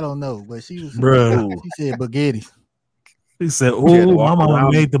buildings. I don't know, but she was. Bruh. She said baguettes. He said, Yeah, "Oh, my walk mama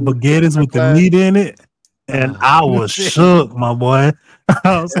around made the with baguettes with the class. meat in it," and I was shook, my boy.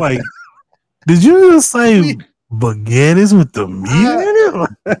 I was like, "Did you just say baguettes with the meat in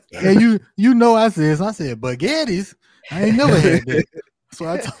it?" And you know I said baguettes. I ain't never had that. So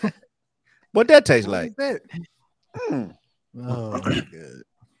I told What that tastes what like? is that? Hmm. Oh my god.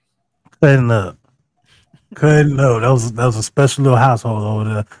 Cutting up. That was a special little household over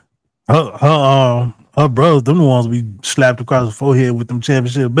there. Her brothers, them the ones we slapped across the forehead with them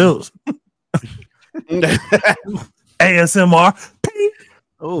championship belts. ASMR.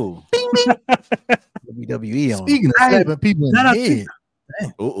 Oh, WWE on. Speaking of slapping people in Shout out the to- head,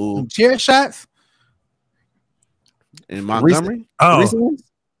 Ooh, some chair shots in Montgomery. Oh, Recent ones?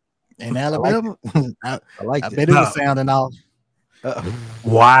 in Alabama. I I like bet it was sounding off.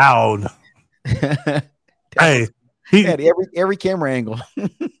 wild. Hey, he Had every camera angle.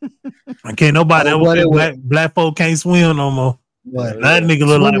 can't nobody Oh, ever what say it black, black folk can't swim no more. What? That nigga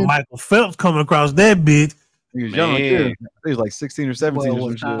look like Swimming. Michael Phelps coming across that bitch. He was young Man. too. He was like 16 or Boy 17 or was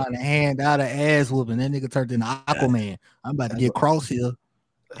some shit. trying to hand out an ass whooping. That nigga turned into Aquaman. I'm about to get cross here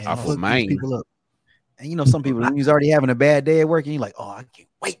and fuck Aquaman. these people up. And you know, some people when he's already having a bad day at work, and you're like, oh, I can't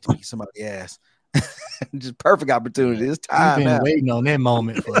wait to beat somebody's ass. Just perfect opportunity. It's time. He's been now. waiting on that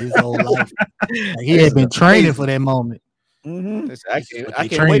moment for his whole life. Like, he had been training for that moment. Mm-hmm. I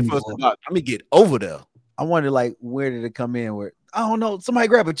can't wait for us to knock. Let me get over there. I wonder, like, where did it come in? Where I don't know. Somebody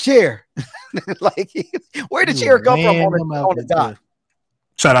grab a chair. Like, where did the chair come from on the dock?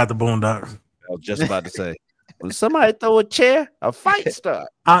 Shout out to Boondock. I was just about to say, when somebody throw a chair, a fight start.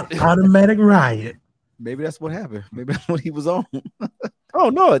 Automatic riot. Maybe that's what happened. Maybe that's what he was on. Oh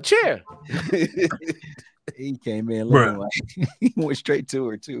no, a chair. He came in looking like he went straight to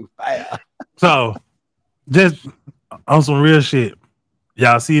her too. So, just on some real shit,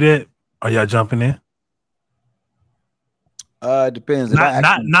 y'all see that? Are y'all jumping in? It depends.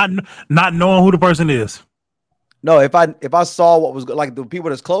 Not knowing who the person is. No, if I saw what was like the people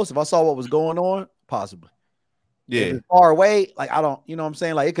that's close, if I saw what was going on, possibly. Yeah. If it's far away, like I don't, you know what I'm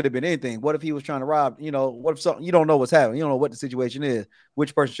saying? Like it could have been anything. What if he was trying to rob, you know, what if something you don't know what's happening? You don't know what the situation is.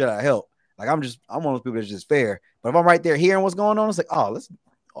 Which person should I help? Like I'm one of those people that's just fair. But if I'm right there hearing what's going on, it's like,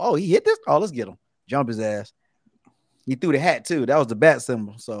 he hit this. Oh, let's get him. Jump his ass. He threw the hat too. That was the bat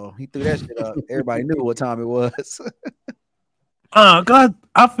symbol. So he threw that shit up. Everybody knew what time it was. God,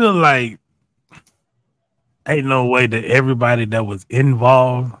 I feel like ain't no way that everybody that was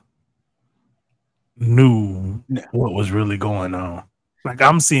involved knew what was really going on. Like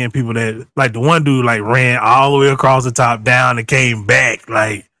I'm seeing people that like the one dude like ran all the way across the top down and came back.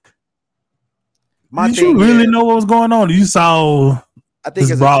 Like, did you really know what was going on? You saw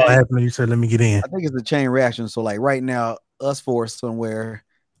this brawl happening. You said, "Let me get in." I think it's a chain reaction. So like right now, us four somewhere,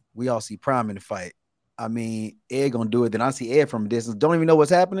 we all see Prime in the fight. I mean, Ed gonna do it. Then I see Ed from a distance. Don't even know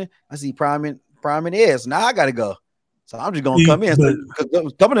what's happening. I see Prime and Ed. So now I gotta go. So I'm just gonna come in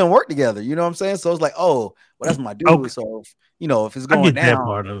because coming in and work together. You know what I'm saying? So it's like, oh, well, that's my dude. Okay. So you know, if it's going down,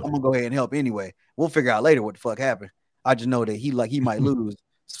 I'm gonna go ahead and help anyway. We'll figure out later what the fuck happened. I just know that he might lose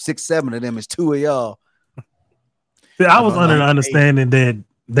 6-7 of them is 2 of y'all. See, I was under the understanding that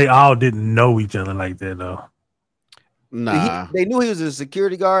they all didn't know each other like that though. Nah, they knew he was a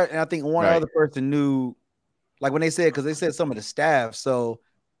security guard, and I think one other person knew, like when they said, because they said some of the staff. So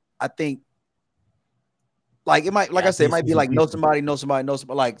I think, like it might, like I said, it might be like know somebody,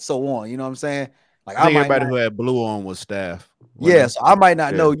 like so on. You know what I'm saying? Like I think everybody who had blue on was staff. Yeah, so I might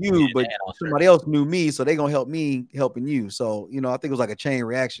not know you, but somebody else knew me, so they gonna help me helping you. So you know, I think it was like a chain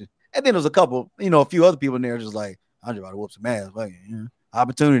reaction, and then there was a couple, you know, a few other people in there just like I'm just about to whoop some ass, like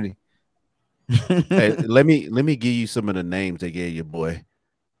opportunity. Hey, let me give you some of the names they gave you, boy.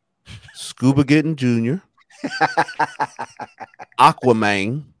 Scuba Getting Jr.,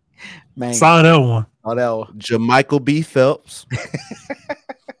 Aquaman, saw that one. Jermichael B. Phelps,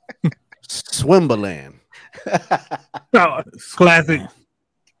 Swimberland, classic,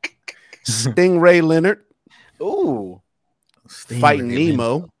 Stingray Leonard, Fighting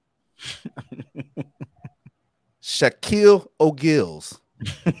Nemo, Shaquille O'Gills.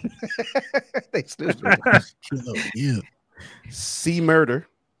 They still C Murder.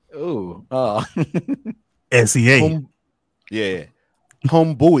 SEA.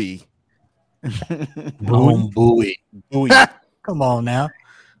 Homeboy. Homeboy. Come on now.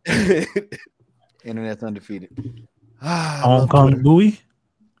 Internet's undefeated. Hong Kong Bowie.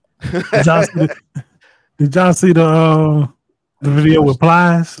 Did y'all see the video with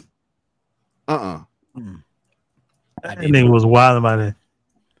Plies? That nigga was wild about it.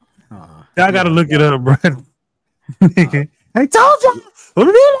 Y'all gotta look it up, bro. Nigga, I told you.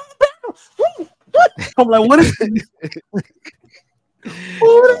 I'm like, what is it?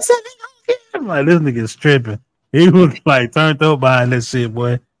 I'm like, this nigga's tripping. He was like turned up behind that shit,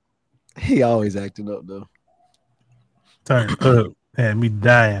 boy. He always acting up though. Turned up, had me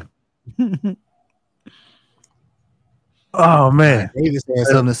dying. Oh man, Davis had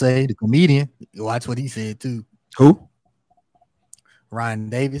something to say. The comedian, watch what he said too. Who? Ryan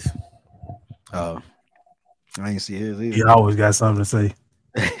Davis. Oh, I ain't see his either. He always got something to say.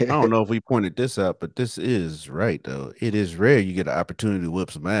 I don't know if we pointed this out, but this is right though. It is rare you get an opportunity to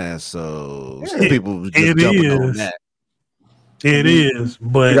whip some ass. So some people just jumping on that. It is,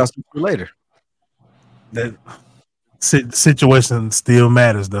 but got some later. That situation still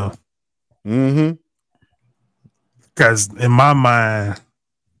matters though. Mm-hmm. Because in my mind,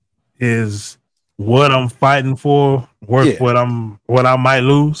 is what I'm fighting for worth what I might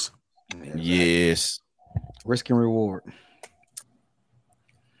lose? Yes. Risk and reward.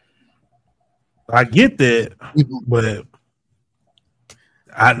 I get that, but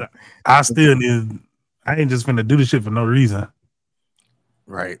I still need. I ain't just finna do this shit for no reason.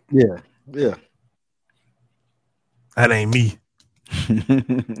 Right. Yeah. That ain't me.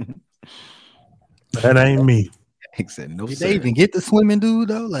 That ain't me. He said no. Did Sir. they even get the swimming dude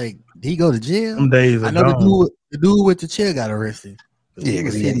though? Like, did he go to jail? Some days I are know gone. the dude with the chair got arrested. Yeah, He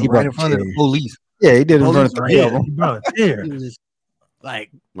was 'cause sitting he right brought in front of the chair. police. Yeah, he did it in front of Police three right of them. He brought a chair. He was just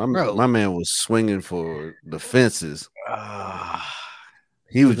like, My bro. man was swinging for the fences. Ah,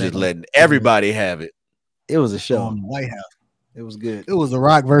 He was just letting everybody have it. it was a show. on the White House. It was good. It was The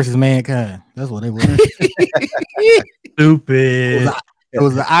Rock versus Mankind. That's what it was. Stupid. It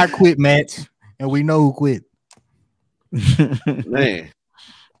was an I quit match, and we know who quit. Man,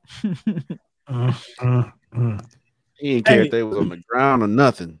 Mm. he didn't care Hey. if they was on the ground or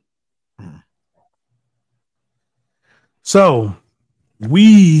nothing. So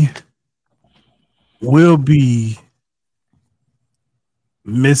we will be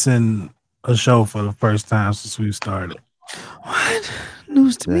missing a show for the first time since we started. What?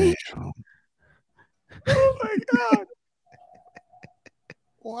 News to me. Oh my god!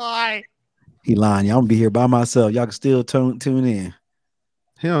 Why? He lying. Y'all gonna be here by myself. Y'all can still tune in.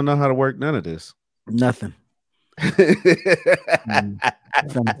 He don't know how to work none of this. Nothing. From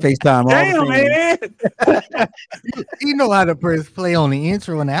FaceTime. Damn, all the things. man. He know how to press play on the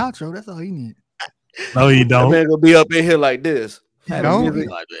intro and the outro. That's all he need. No, you That don't. man gonna be up in here like this. Had No? a music-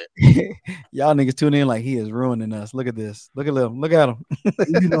 Y'all niggas tune in like he is ruining us. Look at this. Look at him. Look at him.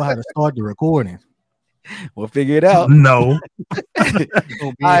 You know how to start the recording. We'll figure it out. No.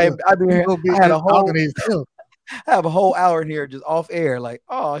 I been here. I had a whole talking to himself. I have a whole hour in here just off air. Like,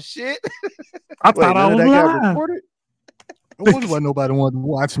 oh shit. I thought I none of was that got live. recorded? Wasn't nobody wanted to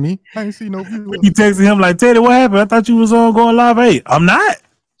watch me. I ain't see no viewers. He texted him like, Teddy, what happened? I thought you was on going live. Hey, I'm not.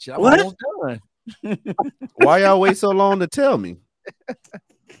 Shit, I'm What? almost done. Why y'all wait so long to tell me?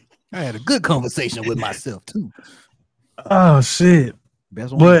 I had a good conversation with myself too. Oh shit.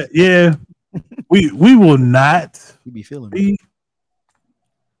 Best one. But yeah, we will not You be feeling me. be.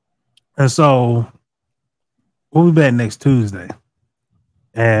 And so we'll be back next Tuesday.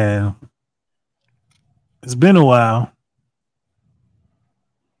 And it's been a while.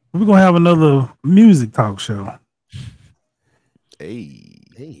 We're gonna have another music talk show. Hey.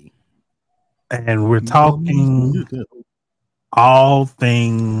 And we're talking all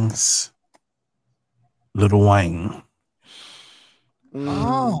things Lil Wayne.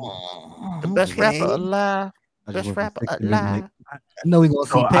 Oh, The best okay. rapper alive. I just Best went from rapper 60 minutes. alive. I know we're gonna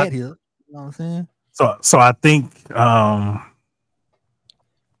see So Pat here. You know what I'm saying? So I think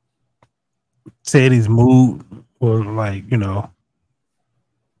Teddy's mood will, like, you know,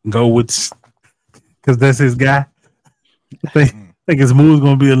 go with, because that's his guy. I think his mood's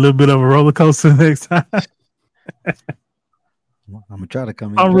gonna be a little bit of a roller coaster next time. I'm gonna try to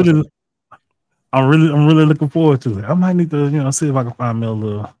come in. I'm really looking forward to it. I might need to, you know, see if I can find me a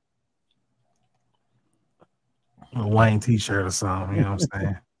little Wayne t-shirt or something. You know what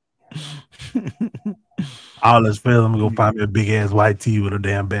I'm saying? All this film, I'm gonna go find me a big ass white tee with a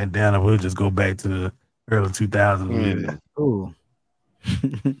damn bandana. We'll just go back to the early 2000s. with it. Ooh.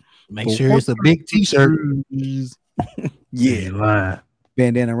 Make sure it's a big T-shirt. Yeah, you lying.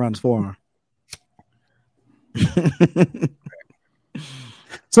 Bandana around his forearm.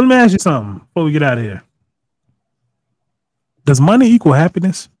 So let me ask you something before we get out of here. Does money equal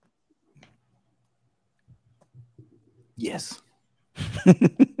happiness? Yes. To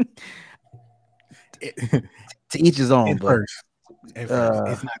each his own, At but first. It's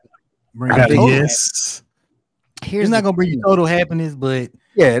not bring I you got a total yes. It's not gonna bring you total happiness, but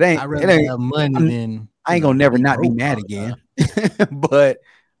yeah, it ain't. I'd It rather ain't. have money I'm- than I ain't gonna never not be broke mad all the again, but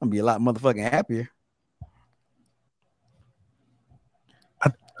I'm gonna be a lot motherfucking happier.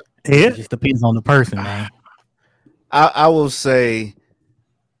 It Yeah. just depends on the person, man. I will say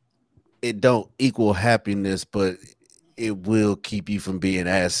it don't equal happiness, but it will keep you from being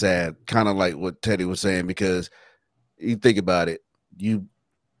as sad. Kind of like what Teddy was saying, because you think about it, you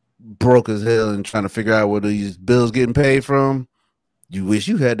broke as hell and trying to figure out where these bills getting paid from. You wish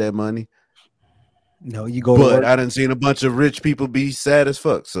you had that money. No, you go to But work. I done seen a bunch of rich people be sad as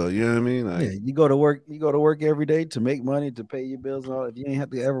fuck. So you know what I mean? Like, Yeah, you go to work. You go to work every day to make money to pay your bills and all. If you ain't have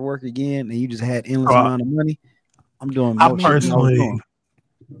to ever work again, and you just had endless amount of money, I'm doing. I more shit than I was personally doing.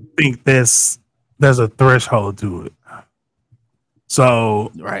 think there's a threshold to it.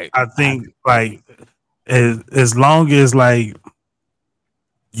 So Right. I think like as long as like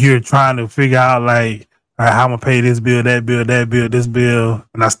you're trying to figure out like, all right, how I'm gonna pay this bill, that bill, that bill, this bill,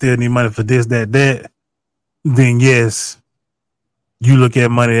 and I still need money for this, that, then yes, you look at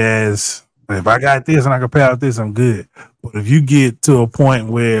money as, if I got this and I can pay out this, I'm good. But if you get to a point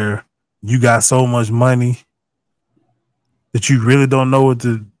where you got so much money that you really don't know what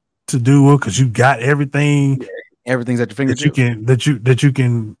to do with, because you got everything Everything's at your that you fingertips.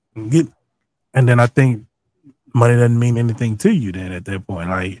 can get, And then I think money doesn't mean anything to you then at that point.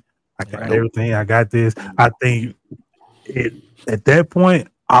 Like, I got everything, I got this. I think it at that point,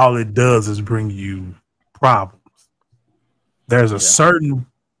 all it does is bring you problems. There's a certain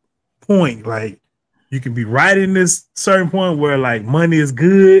point, like you can be right in this certain point where like money is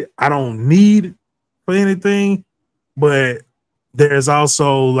good. I don't need for anything, but there's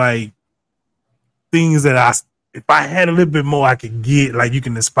also like things that if I had a little bit more, I could get, like you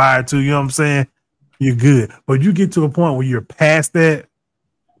can aspire to, you know what I'm saying? You're good. But you get to a point where you're past that,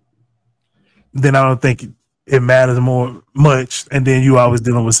 then I don't think it matters much. And then you always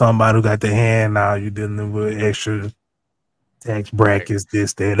dealing with somebody who got their hand now. You're dealing with extra tax brackets,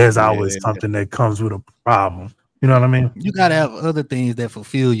 this, that. There's always something that comes with a problem. You know what I mean? You gotta have other things that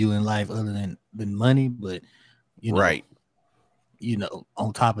fulfill you in life other than money, but you know, you know,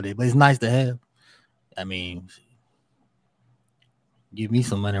 on top of it. But it's nice to have. I mean, give me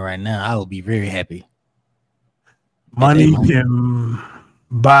some money right now, I will be very happy. Money can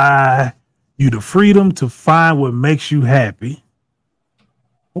buy you the freedom to find what makes you happy.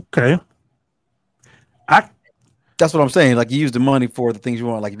 Okay. That's what I'm saying. Like, you use the money for the things you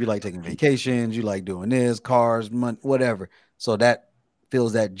want. Like, if you like taking vacations, you like doing this, cars, money, whatever. So that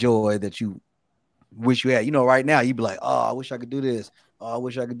fills that joy that you wish you had. You know, right now you'd be like, oh, I wish I could do this. Oh, I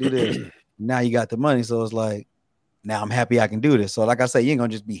wish I could do this. Now you got the money. So it's like, now I'm happy I can do this. So like I say, you ain't gonna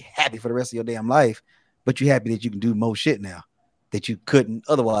just be happy for the rest of your damn life, but you're happy that you can do more shit now that you couldn't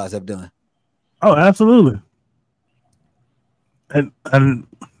otherwise have done. Oh, absolutely. And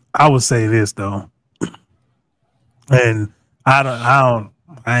I would say this though. And I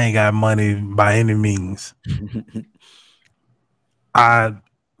ain't got money by any means. I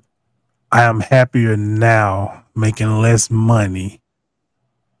am happier now making less money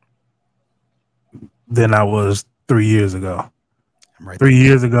than I was 3 years ago. 3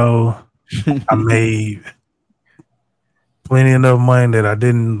 years ago, I made plenty enough money that I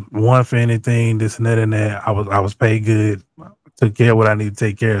didn't want for anything, this and that and that. I was paid good, took care of what I need to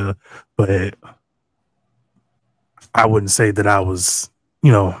take care of, but I wouldn't say that I was, you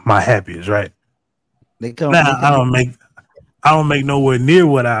know, my happiest, right? I don't make nowhere near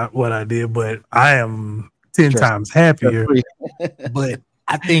what I did, but I am 10 times happier. But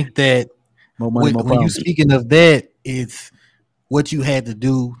I think that when you speaking of that, it's what you had to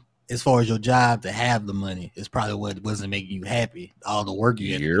do as far as your job to have the money is probably what wasn't making you happy. All the work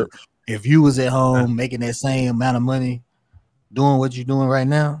you had to do. If you was at home making that same amount of money, doing what you're doing right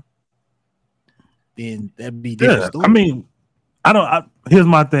now, then that'd be different. I mean, here's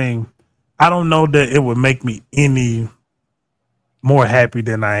my thing. I don't know that it would make me any more happy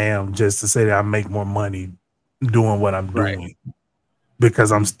than I am just to say that I make more money doing what I'm doing,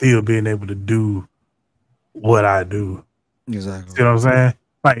 because I'm still being able to do what I do. Exactly. You know what I'm saying?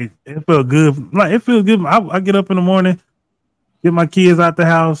 Like, it felt good. Like, it feels good. I get up in the morning, get my kids out the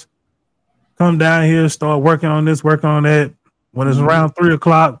house, come down here, start working on this, working on that. When it's around 3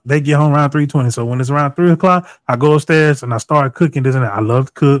 o'clock, they get home around 3:20. So when it's around 3 o'clock, I go upstairs and I start cooking this and that. I love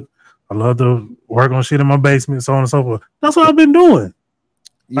to cook. I love to work on shit in my basement, so on and so forth. That's what I've been doing.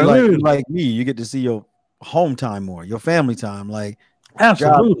 You like me, you get to see your home time more, your family time. Like,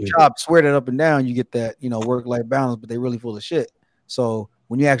 absolutely, job swear that up and down. You get that, you know, work-life balance, but they really full of shit. So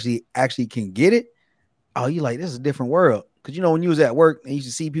when you actually can get it, oh, you like, this is a different world. Because, you know, when you was at work and you used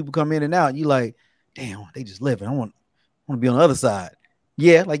to see people come in and out, you like, damn, they just living. I want to be on the other side.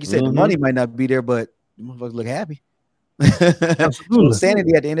 Yeah, like you said, the money might not be there, but the motherfuckers look happy. So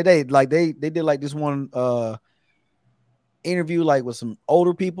sanity at the end of the day, like they did like this one interview like with some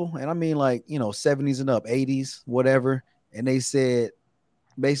older people, and I mean like, you know, 70s and up, 80s, whatever, and they said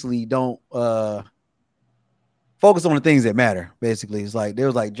basically don't focus on the things that matter. Basically, it's like there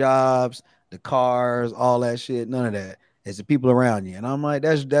was like jobs, the cars, all that shit, none of that. It's the people around you. And I'm like,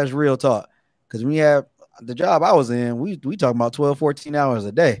 that's real talk. Because when you have the job I was in, we talking about 12, 14 hours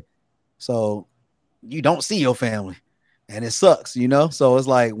a day. So you don't see your family. And it sucks, you know? So it's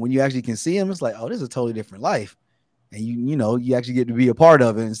like when you actually can see them, it's like, oh, this is a totally different life. And you know, you actually get to be a part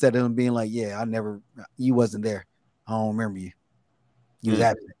of it instead of them being like, yeah, you wasn't there. I don't remember you. You was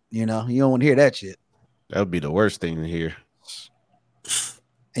absent, you know? You don't want to hear that shit. That would be the worst thing to hear.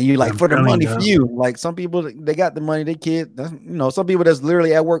 And you like, for the money for you. Like, some people, they got the money, they kids, you know, some people that's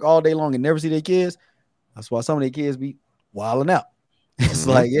literally at work all day long and never see their kids. That's why some of their kids be wilding out. It's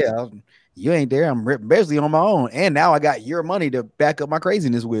like, yeah, you ain't there. I'm basically on my own. And now I got your money to back up my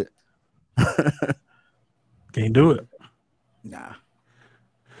craziness with. Can't do it. Nah.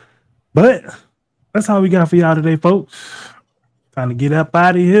 But that's all we got for y'all today, folks. Time to get up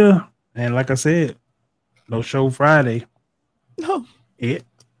out of here. And like I said, no show Friday. No. Yeah.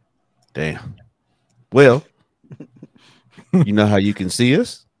 Damn. Well, you know how you can see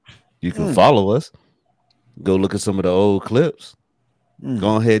us? You can follow us. Go look at some of the old clips.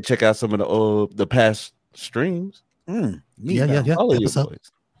 Go ahead, check out some of the past streams. Yeah. Follow your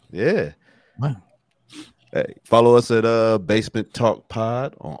boys. Yeah. Wow. Hey, follow us at Basement Talk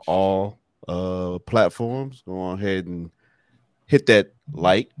Pod on all platforms. Go ahead and hit that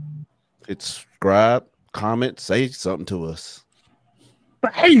like, hit subscribe, comment, say something to us.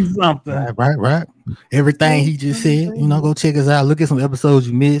 Say something. Right. Everything he just said, go check us out. Look at some episodes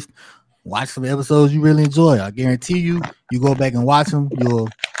you missed. Watch some episodes you really enjoy. I guarantee you go back and watch them, you'll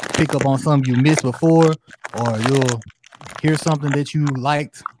pick up on something you missed before, or you'll hear something that you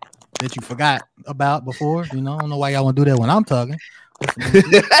liked that you forgot about before. I don't know why y'all want to do that when I'm talking.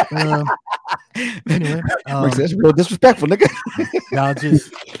 Anyway, that's real disrespectful, nigga. Y'all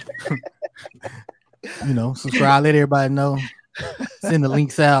just subscribe, let everybody know, send the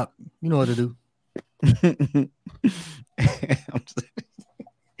links out. You know what to do.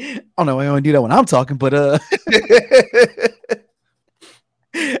 I don't know why I only do that when I'm talking, but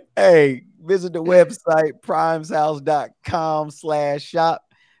hey, visit the website primeshouse.com/shop.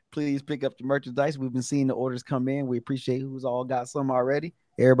 Please pick up the merchandise. We've been seeing the orders come in. We appreciate who's all got some already.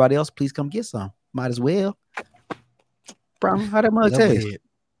 Everybody else, please come get some. Might as well. Prime, how that much taste?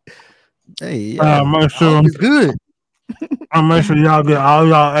 Hey, make sure it's good. I'll make sure y'all get all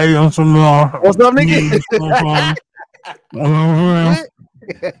y'all ate on some more. What's up, nigga?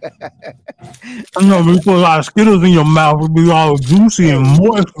 We put a lot of Skittles in your mouth. It'll be all juicy and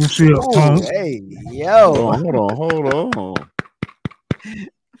moist and shit. Hey, yo. Hold on.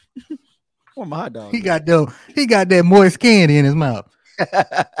 Where my hot dog? He got that moist candy in his mouth.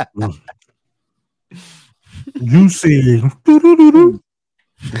 Juicy.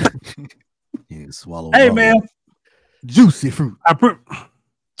 You swallow. Hey, man. Juicy fruit.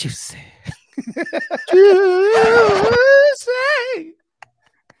 Juicy.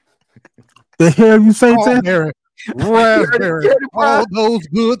 The hell you say, Tim? Raspberry. All those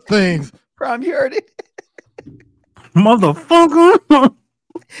good things. Prime, you heard it. Motherfucker.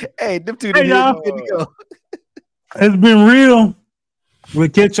 Hey, them two Hey, y'all. good to go. It's been real. We'll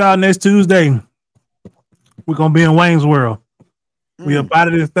catch y'all next Tuesday. We're going to be in Wayne's World. We up out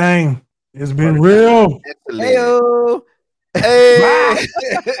of this thing. It's been real. Hey-o. Hey. I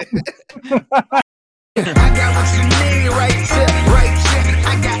got what you need right here.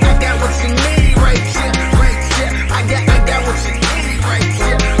 I got what you need right here. I got what you need right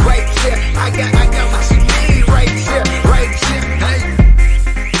here. I got what you need right here. Hey.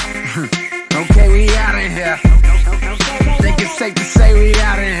 Okay, we out of here. Think it's safe to say we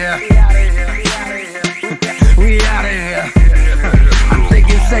out of here.